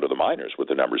sending down to the minors with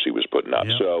the numbers he was putting up.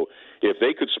 Yeah. So if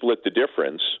they could split the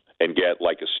difference and get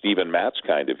like a Steven Matz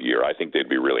kind of year, I think they'd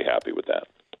be really happy with that.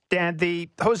 Dan, the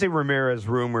Jose Ramirez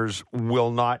rumors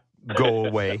will not go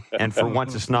away, and for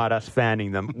once it's not us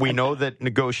fanning them. We know that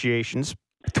negotiations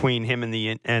between him and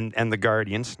the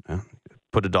Guardians,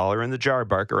 put $1 in the jar,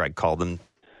 Barker, I'd call them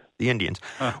the Indians.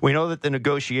 We know that the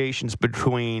negotiations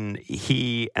between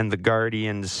he and the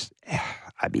Guardians,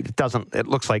 I mean, it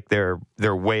looks like they're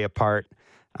way apart.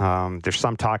 There's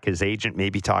some talk his agent may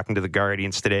be talking to the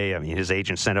Guardians today. I mean, his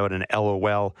agent sent out an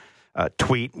LOL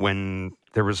tweet when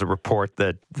there was a report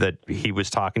that he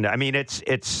was talking to. I mean,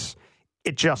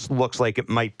 it just looks like it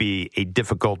might be a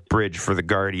difficult bridge for the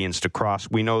Guardians to cross.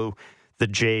 We know the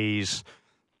Jays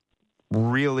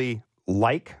really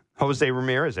like Jose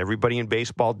Ramirez. Everybody in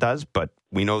baseball does, but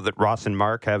we know that Ross and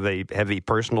Mark have a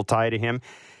personal tie to him.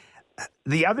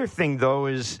 The other thing, though,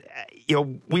 is,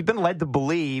 we've been led to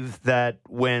believe that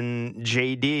when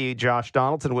JD, Josh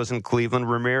Donaldson, was in Cleveland,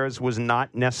 Ramirez was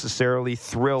not necessarily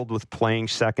thrilled with playing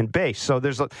second base. So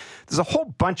there's a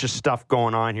whole bunch of stuff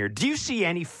going on here. Do you see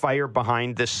any fire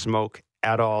behind this smoke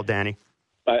at all, Danny?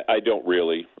 I don't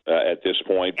really at this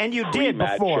point. And you did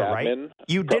before, right?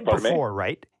 You did before,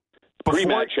 right?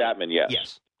 Pre-Matt Chapman,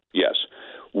 yes. Yes.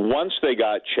 Once they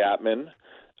got Chapman,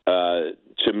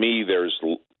 to me, there's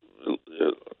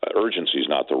urgency is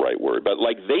not the right word, but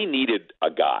like they needed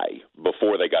a guy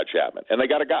before they got Chapman, and they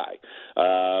got a guy.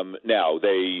 Now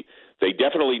they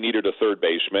definitely needed a third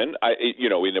baseman.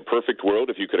 In a perfect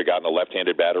world, if you could have gotten a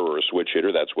left-handed batter or a switch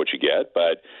hitter, that's what you get.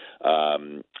 But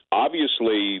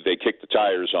obviously, they kicked the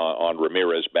tires on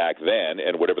Ramirez back then,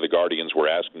 and whatever the Guardians were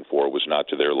asking for was not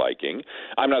to their liking.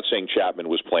 I'm not saying Chapman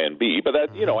was Plan B, but that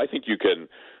I think you can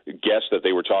guess that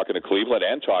they were talking to Cleveland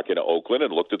and talking to Oakland,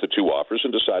 and looked at the two offers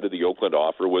and decided the Oakland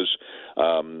offer was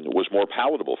more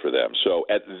palatable for them. So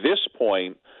at this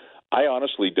point, I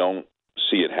honestly don't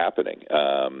see it happening.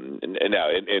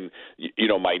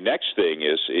 My next thing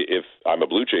is, if I'm a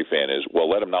Blue Jay fan, is, well,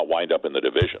 let him not wind up in the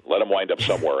division. Let him wind up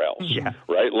somewhere else,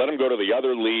 right? Let him go to the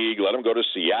other league. Let him go to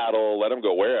Seattle. Let him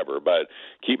go wherever, but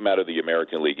keep him out of the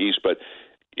American League East. But,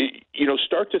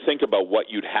 start to think about what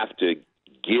you'd have to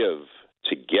give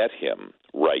to get him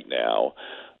right now.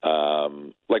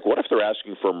 Like, what if they're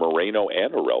asking for Moreno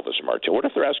and Aurelvis Martin? What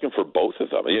if they're asking for both of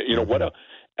them?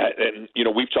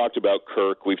 We've talked about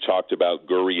Kirk. We've talked about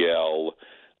Gurriel.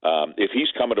 If he's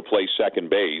coming to play second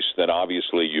base, then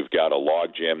obviously you've got a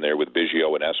logjam there with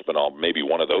Biggio and Espinal. Maybe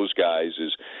one of those guys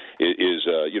is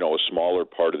a smaller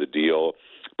part of the deal.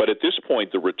 But at this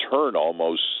point, the return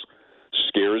almost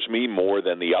scares me more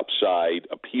than the upside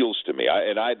appeals to me.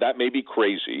 That may be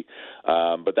crazy,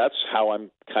 but that's how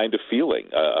I'm kind of feeling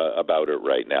about it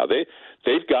right now.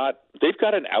 They've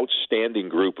got an outstanding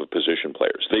group of position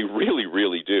players. They really,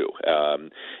 really do.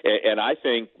 And I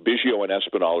think Biggio and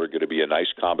Espinal are going to be a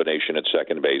nice combination at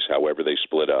second base, however they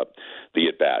split up the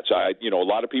at-bats. A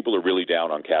lot of people are really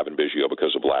down on Cavan Biggio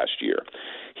because of last year.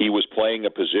 He was playing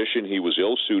a position he was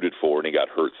ill-suited for, and he got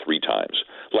hurt 3 times.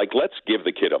 Like, let's give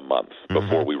the kid a month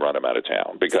before we run him out of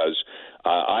town, because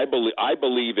I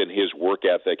believe in his work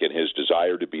ethic and his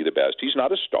desire to be the best. He's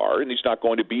not a star, and he's not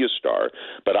going to be a star,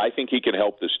 but I think he can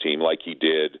help this team like he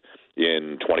did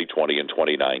in 2020 and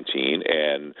 2019.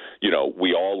 And,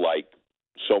 we all like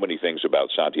so many things about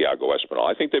Santiago Espinal.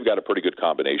 I think they've got a pretty good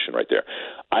combination right there.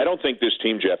 I don't think this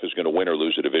team, Jeff, is going to win or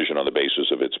lose a division on the basis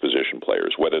of its position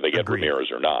players, whether they get Ramirez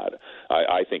or not.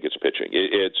 I think it's pitching.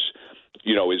 Is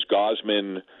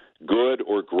Gausman good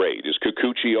or great? Is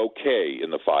Kikuchi okay in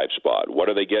the 5 spot? What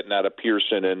are they getting out of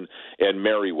Pearson and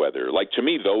Merriweather? Like, to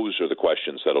me, those are the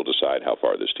questions that'll decide how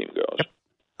far this team goes.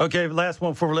 Okay, last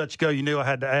one before we let you go. You knew I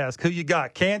had to ask. Who you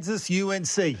got, Kansas,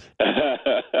 UNC?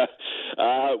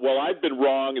 Well, I've been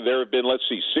wrong. There have been,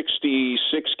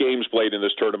 66 games played in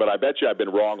this tournament. I bet you I've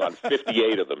been wrong on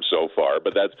 58 of them so far,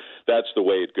 but that's the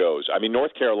way it goes. I mean,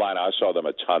 North Carolina, I saw them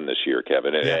a ton this year,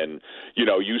 Kevin, and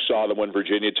you saw them when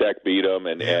Virginia Tech beat them,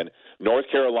 and North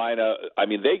Carolina, I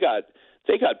mean, they got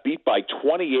beat by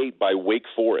 28 by Wake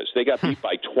Forest. They got beat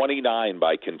by 29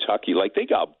 by Kentucky. Like, they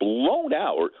got blown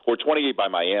out, or 28 by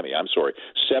Miami. I'm sorry,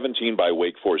 17 by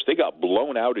Wake Forest. They got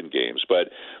blown out in games, but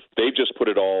they've just put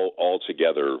it all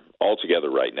together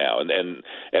right now,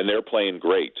 and they're playing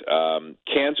great.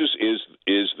 Kansas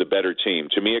is the better team.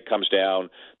 To me, it comes down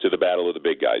to the battle of the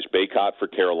big guys: Bacot for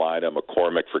Carolina,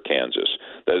 McCormick for Kansas.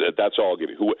 That's all I'll give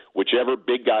you. Whichever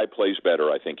big guy plays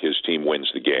better, I think his team wins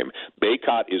the game.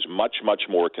 Bacot is much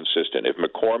more consistent. If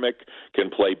McCormick can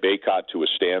play Bacot to a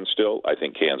standstill, I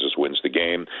think Kansas wins the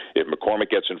game. If McCormick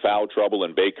gets in foul trouble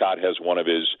and Bacot has one of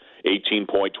his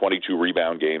 18-point,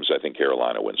 22-rebound games, I think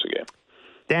Carolina wins the game.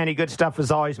 Danny, good stuff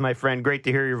as always, my friend. Great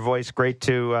to hear your voice. Great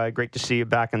to see you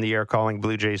back in the air calling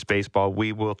Blue Jays baseball.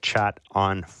 We will chat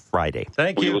on Friday.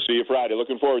 Thank you. We will see you Friday.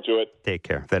 Looking forward to it. Take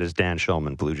care. That is Dan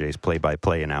Shulman, Blue Jays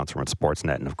play-by-play announcer on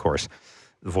Sportsnet, and of course,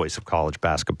 the voice of college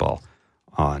basketball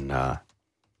on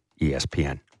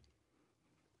ESPN.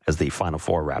 As the Final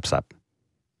Four wraps up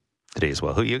today as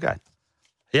well. Who you got?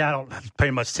 Yeah, I don't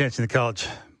pay much attention to college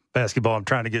basketball. I'm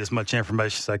trying to get as much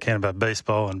information as I can about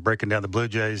baseball and breaking down the Blue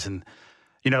Jays. And,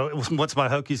 once my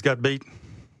Hokies got beat,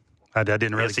 I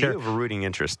didn't really care. You have a rooting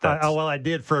interest. I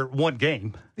did for one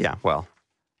game. Yeah, well.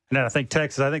 And then I think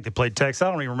they played Texas.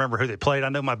 I don't even remember who they played. I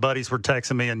know my buddies were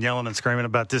texting me and yelling and screaming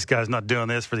about this guy's not doing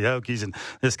this for the Hokies and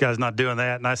this guy's not doing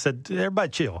that. And I said, everybody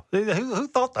chill. Who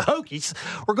thought the Hokies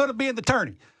were going to be in the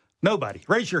tourney? Nobody.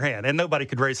 Raise your hand. And nobody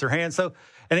could raise their hand. So,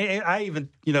 and I even,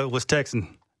 was texting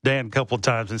Dan a couple of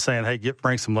times and saying, hey,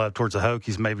 bring some love towards the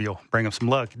Hokies. Maybe you'll bring them some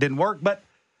luck. It didn't work, but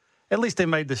at least they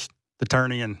made the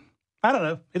tourney. And I don't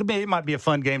know. It might be a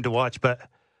fun game to watch, but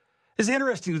it's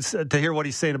interesting to hear what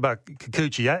he's saying about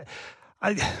Kikuchi.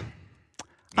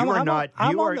 You are not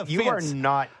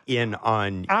in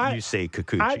on Yusei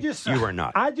Kikuchi. You are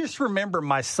not. I just remember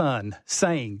my son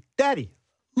saying, Daddy,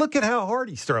 look at how hard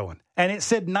he's throwing. And it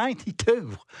said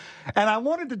 92. And I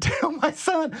wanted to tell my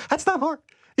son, that's not hard.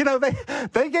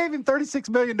 They gave him $36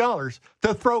 million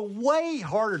to throw way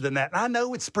harder than that. And I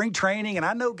know it's spring training, and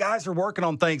I know guys are working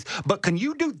on things. But can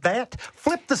you do that?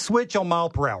 Flip the switch on mile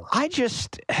per hour. I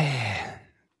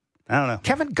don't know.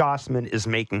 Kevin Gossman is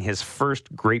making his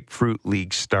first Grapefruit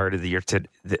League start of the year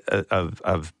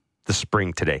of the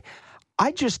spring today.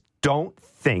 I just don't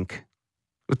think,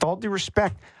 with all due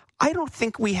respect, I don't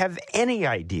think we have any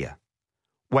idea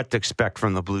what to expect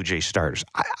from the Blue Jays starters.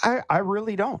 I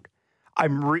really don't.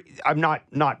 I'm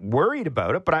not worried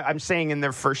about it, but I'm saying in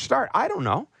their first start, I don't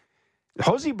know.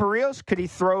 Jose Barrios, could he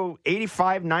throw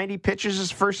 85, 90 pitches his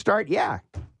first start? Yeah.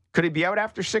 Could he be out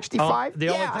after 65? The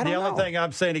only thing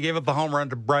I'm saying, he gave up a home run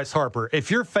to Bryce Harper. If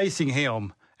you're facing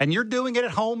him and you're doing it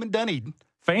at home in Dunedin,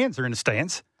 fans are in the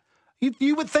stands.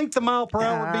 You would think the mile per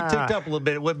hour would be ticked up a little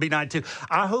bit. It would be 92.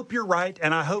 I hope you're right,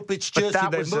 and I hope it's just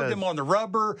they moved him on the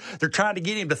rubber. They're trying to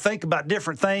get him to think about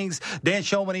different things. Dan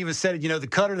Shulman even said, the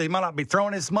cutter, they might not be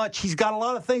throwing as much. He's got a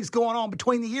lot of things going on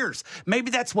between the years.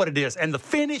 Maybe that's what it is. And the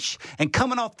finish and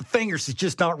coming off the fingers is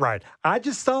just not right. I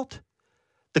just thought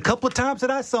the couple of times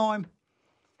that I saw him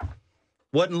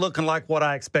wasn't looking like what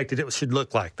I expected it should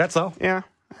look like. That's all. Yeah.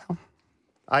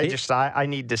 I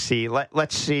need to see.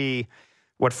 Let's see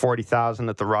what 40,000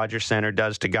 at the Rogers Center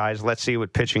does to guys. Let's see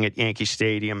what pitching at Yankee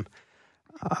Stadium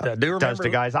does to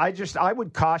guys. I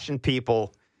would caution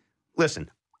people. Listen,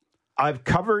 I've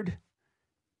covered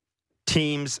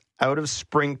teams out of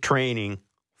spring training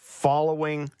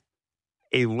following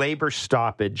a labor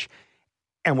stoppage,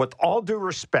 and with all due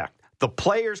respect, the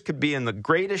players could be in the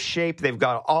greatest shape. They've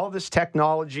got all this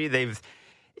technology.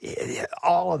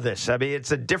 All of this. I mean,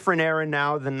 it's a different era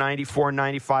now than 94,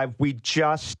 95. We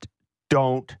just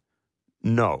don't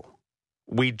know.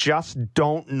 We just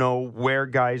don't know where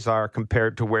guys are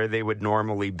compared to where they would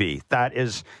normally be. That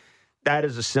is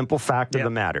a simple fact of the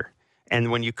matter. And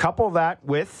when you couple that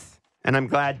with, and I'm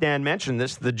glad Dan mentioned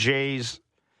this, the Jays'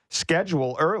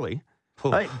 schedule early,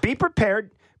 be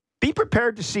prepared. Be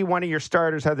prepared to see one of your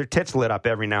starters have their tits lit up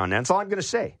every now and then. That's all I'm going to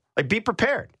say. Be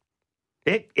prepared.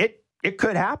 It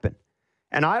could happen.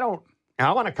 And I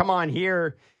want to come on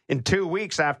here in 2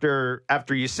 weeks after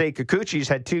Yusei Kikuchi's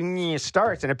had 2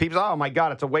 starts, and if people say, oh my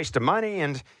God, it's a waste of money,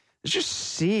 and just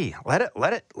see. Let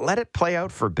it play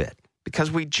out for a bit,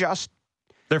 because we just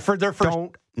their first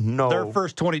don't know. Their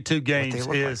first 22 games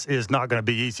is not going to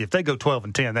be easy. If they go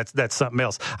 12-10, that's something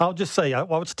else. I'll just say, I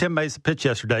watched Tim Mason pitch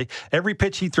yesterday. Every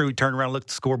pitch he threw, he turned around and looked at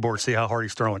the scoreboard, see how hard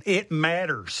he's throwing. It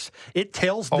matters. It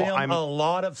tells them a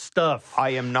lot of stuff.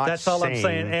 I am not. That's all I'm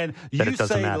saying. And you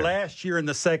say last year in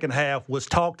the second half was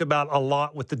talked about a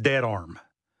lot with the dead arm.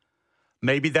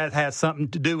 Maybe that has something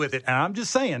to do with it. And I'm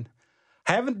just saying,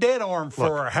 having dead arm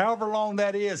for however long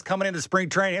that is coming into spring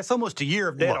training, it's almost a year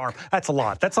of dead arm. That's a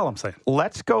lot. That's all I'm saying.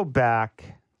 Let's go back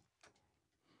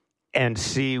and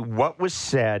see what was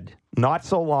said not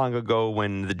so long ago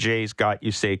when the Jays got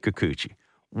Yusei Kikuchi.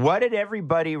 What did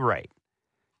everybody write?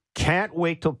 Can't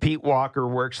wait till Pete Walker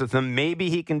works with him. Maybe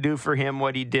he can do for him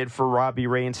what he did for Robbie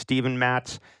Ray and Steven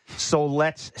Matz. So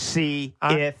let's see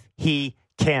if he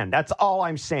can. That's all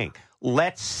I'm saying.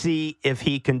 Let's see if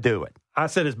he can do it. I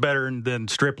said it's better than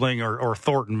Stripling or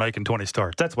Thornton making 20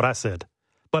 starts. That's what I said.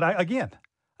 But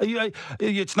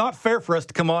it's not fair for us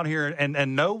to come on here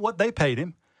and know what they paid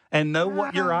him and know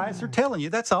what your eyes are telling you.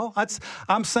 That's all.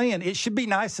 I'm saying it should be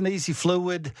nice and easy,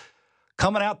 fluid,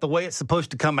 coming out the way it's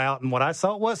supposed to come out. And what I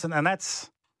saw it wasn't. And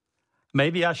that's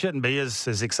maybe I shouldn't be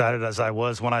as excited as I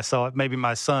was when I saw it. Maybe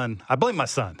I blame my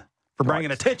son for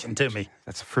bringing attention to me.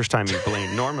 That's the first time you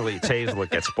blame. Normally it's Hazel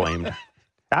that gets blamed.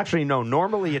 Actually, no,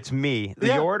 normally it's me.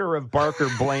 The order of Barker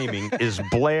blaming is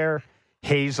Blair,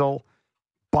 Hazel,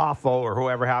 Boffo, or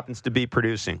whoever happens to be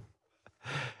producing.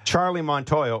 Charlie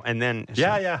Montoyo, and then...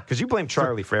 Yeah. Because you blame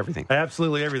Charlie for everything.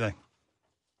 Absolutely everything.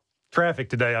 Traffic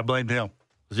today, I blamed him. I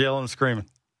was yelling and screaming.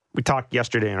 We talked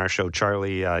yesterday in our show,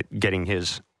 Charlie getting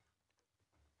his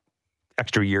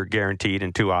extra year guaranteed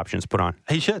and 2 options put on.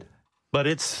 He should. But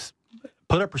it's...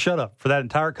 put up or shut up for that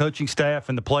entire coaching staff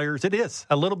and the players. It is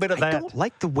a little bit of that. I don't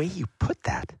like the way you put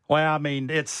that. Well, I mean,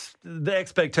 it's the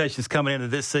expectations coming into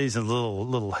this season a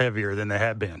little heavier than they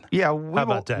have been. Yeah, how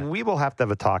about that? We will have to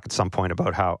have a talk at some point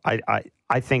about how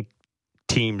I think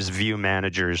teams view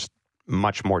managers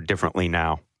much more differently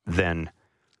now than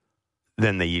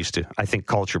they used to. I think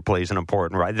culture plays an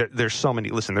important role. There's so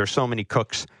many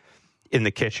cooks in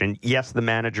the kitchen. Yes, the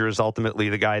manager is ultimately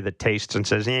the guy that tastes and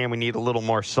says, we need a little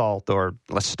more salt, or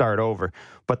let's start over.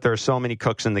 But there are so many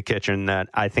cooks in the kitchen that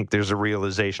I think there's a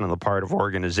realization on the part of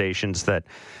organizations that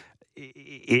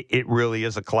it really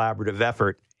is a collaborative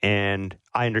effort. And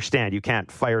I understand you can't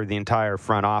fire the entire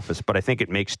front office, but I think it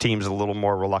makes teams a little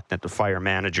more reluctant to fire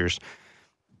managers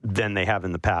than they have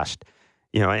in the past.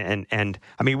 And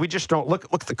I mean, we just don't look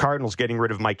at the Cardinals getting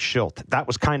rid of Mike Schilt. That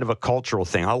was kind of a cultural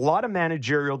thing. A lot of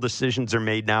managerial decisions are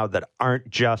made now that aren't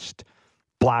just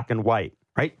black and white,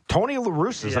 right? Tony La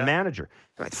Russa is a manager.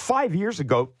 5 years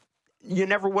ago, you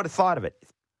never would have thought of it.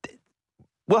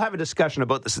 We'll have a discussion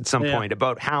about this at some point,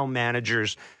 about how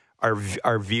managers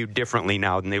are viewed differently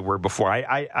now than they were before.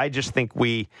 I just think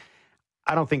I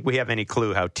don't think we have any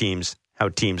clue how teams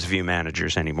view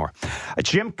managers anymore.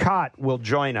 Jim Cott will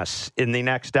join us in the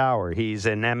next hour. He's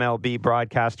an MLB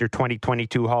broadcaster,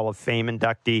 2022 Hall of Fame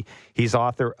inductee. He's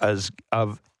author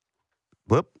of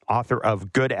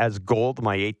Good as Gold,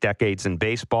 My 8 Decades in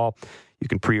Baseball. You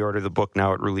can pre-order the book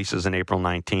now. It releases on April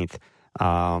 19th.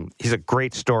 He's a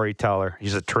great storyteller.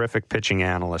 He's a terrific pitching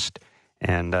analyst,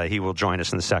 and he will join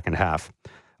us in the second half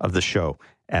of the show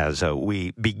as we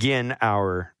begin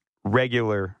our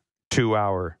regular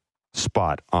 2-hour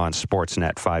spot on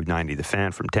Sportsnet 590, The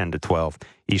Fan, from 10 to 12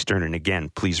 Eastern. And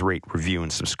again, please rate, review,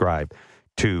 and subscribe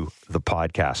to the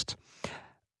podcast.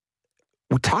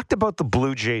 We talked about the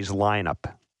Blue Jays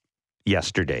lineup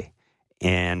yesterday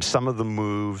and some of the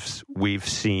moves we've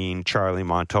seen Charlie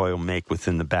Montoyo make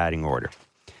within the batting order.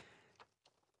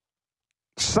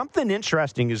 Something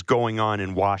interesting is going on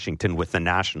in Washington with the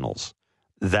Nationals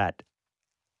that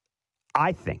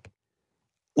I think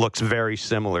looks very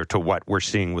similar to what we're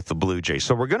seeing with the Blue Jays.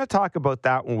 So we're going to talk about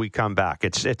that when we come back.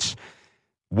 It's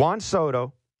Juan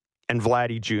Soto and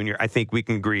Vladdy Jr., I think we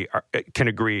can agree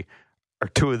are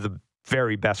 2 of the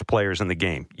very best players in the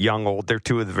game. Young, old, they're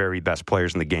 2 of the very best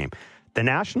players in the game. The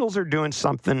Nationals are doing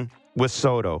something with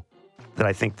Soto that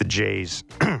I think the Jays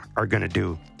are going to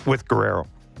do with Guerrero.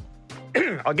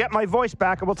 I'll get my voice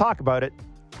back and we'll talk about it.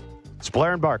 It's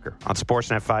Blair and Barker on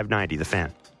Sportsnet 590, The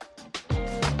Fan.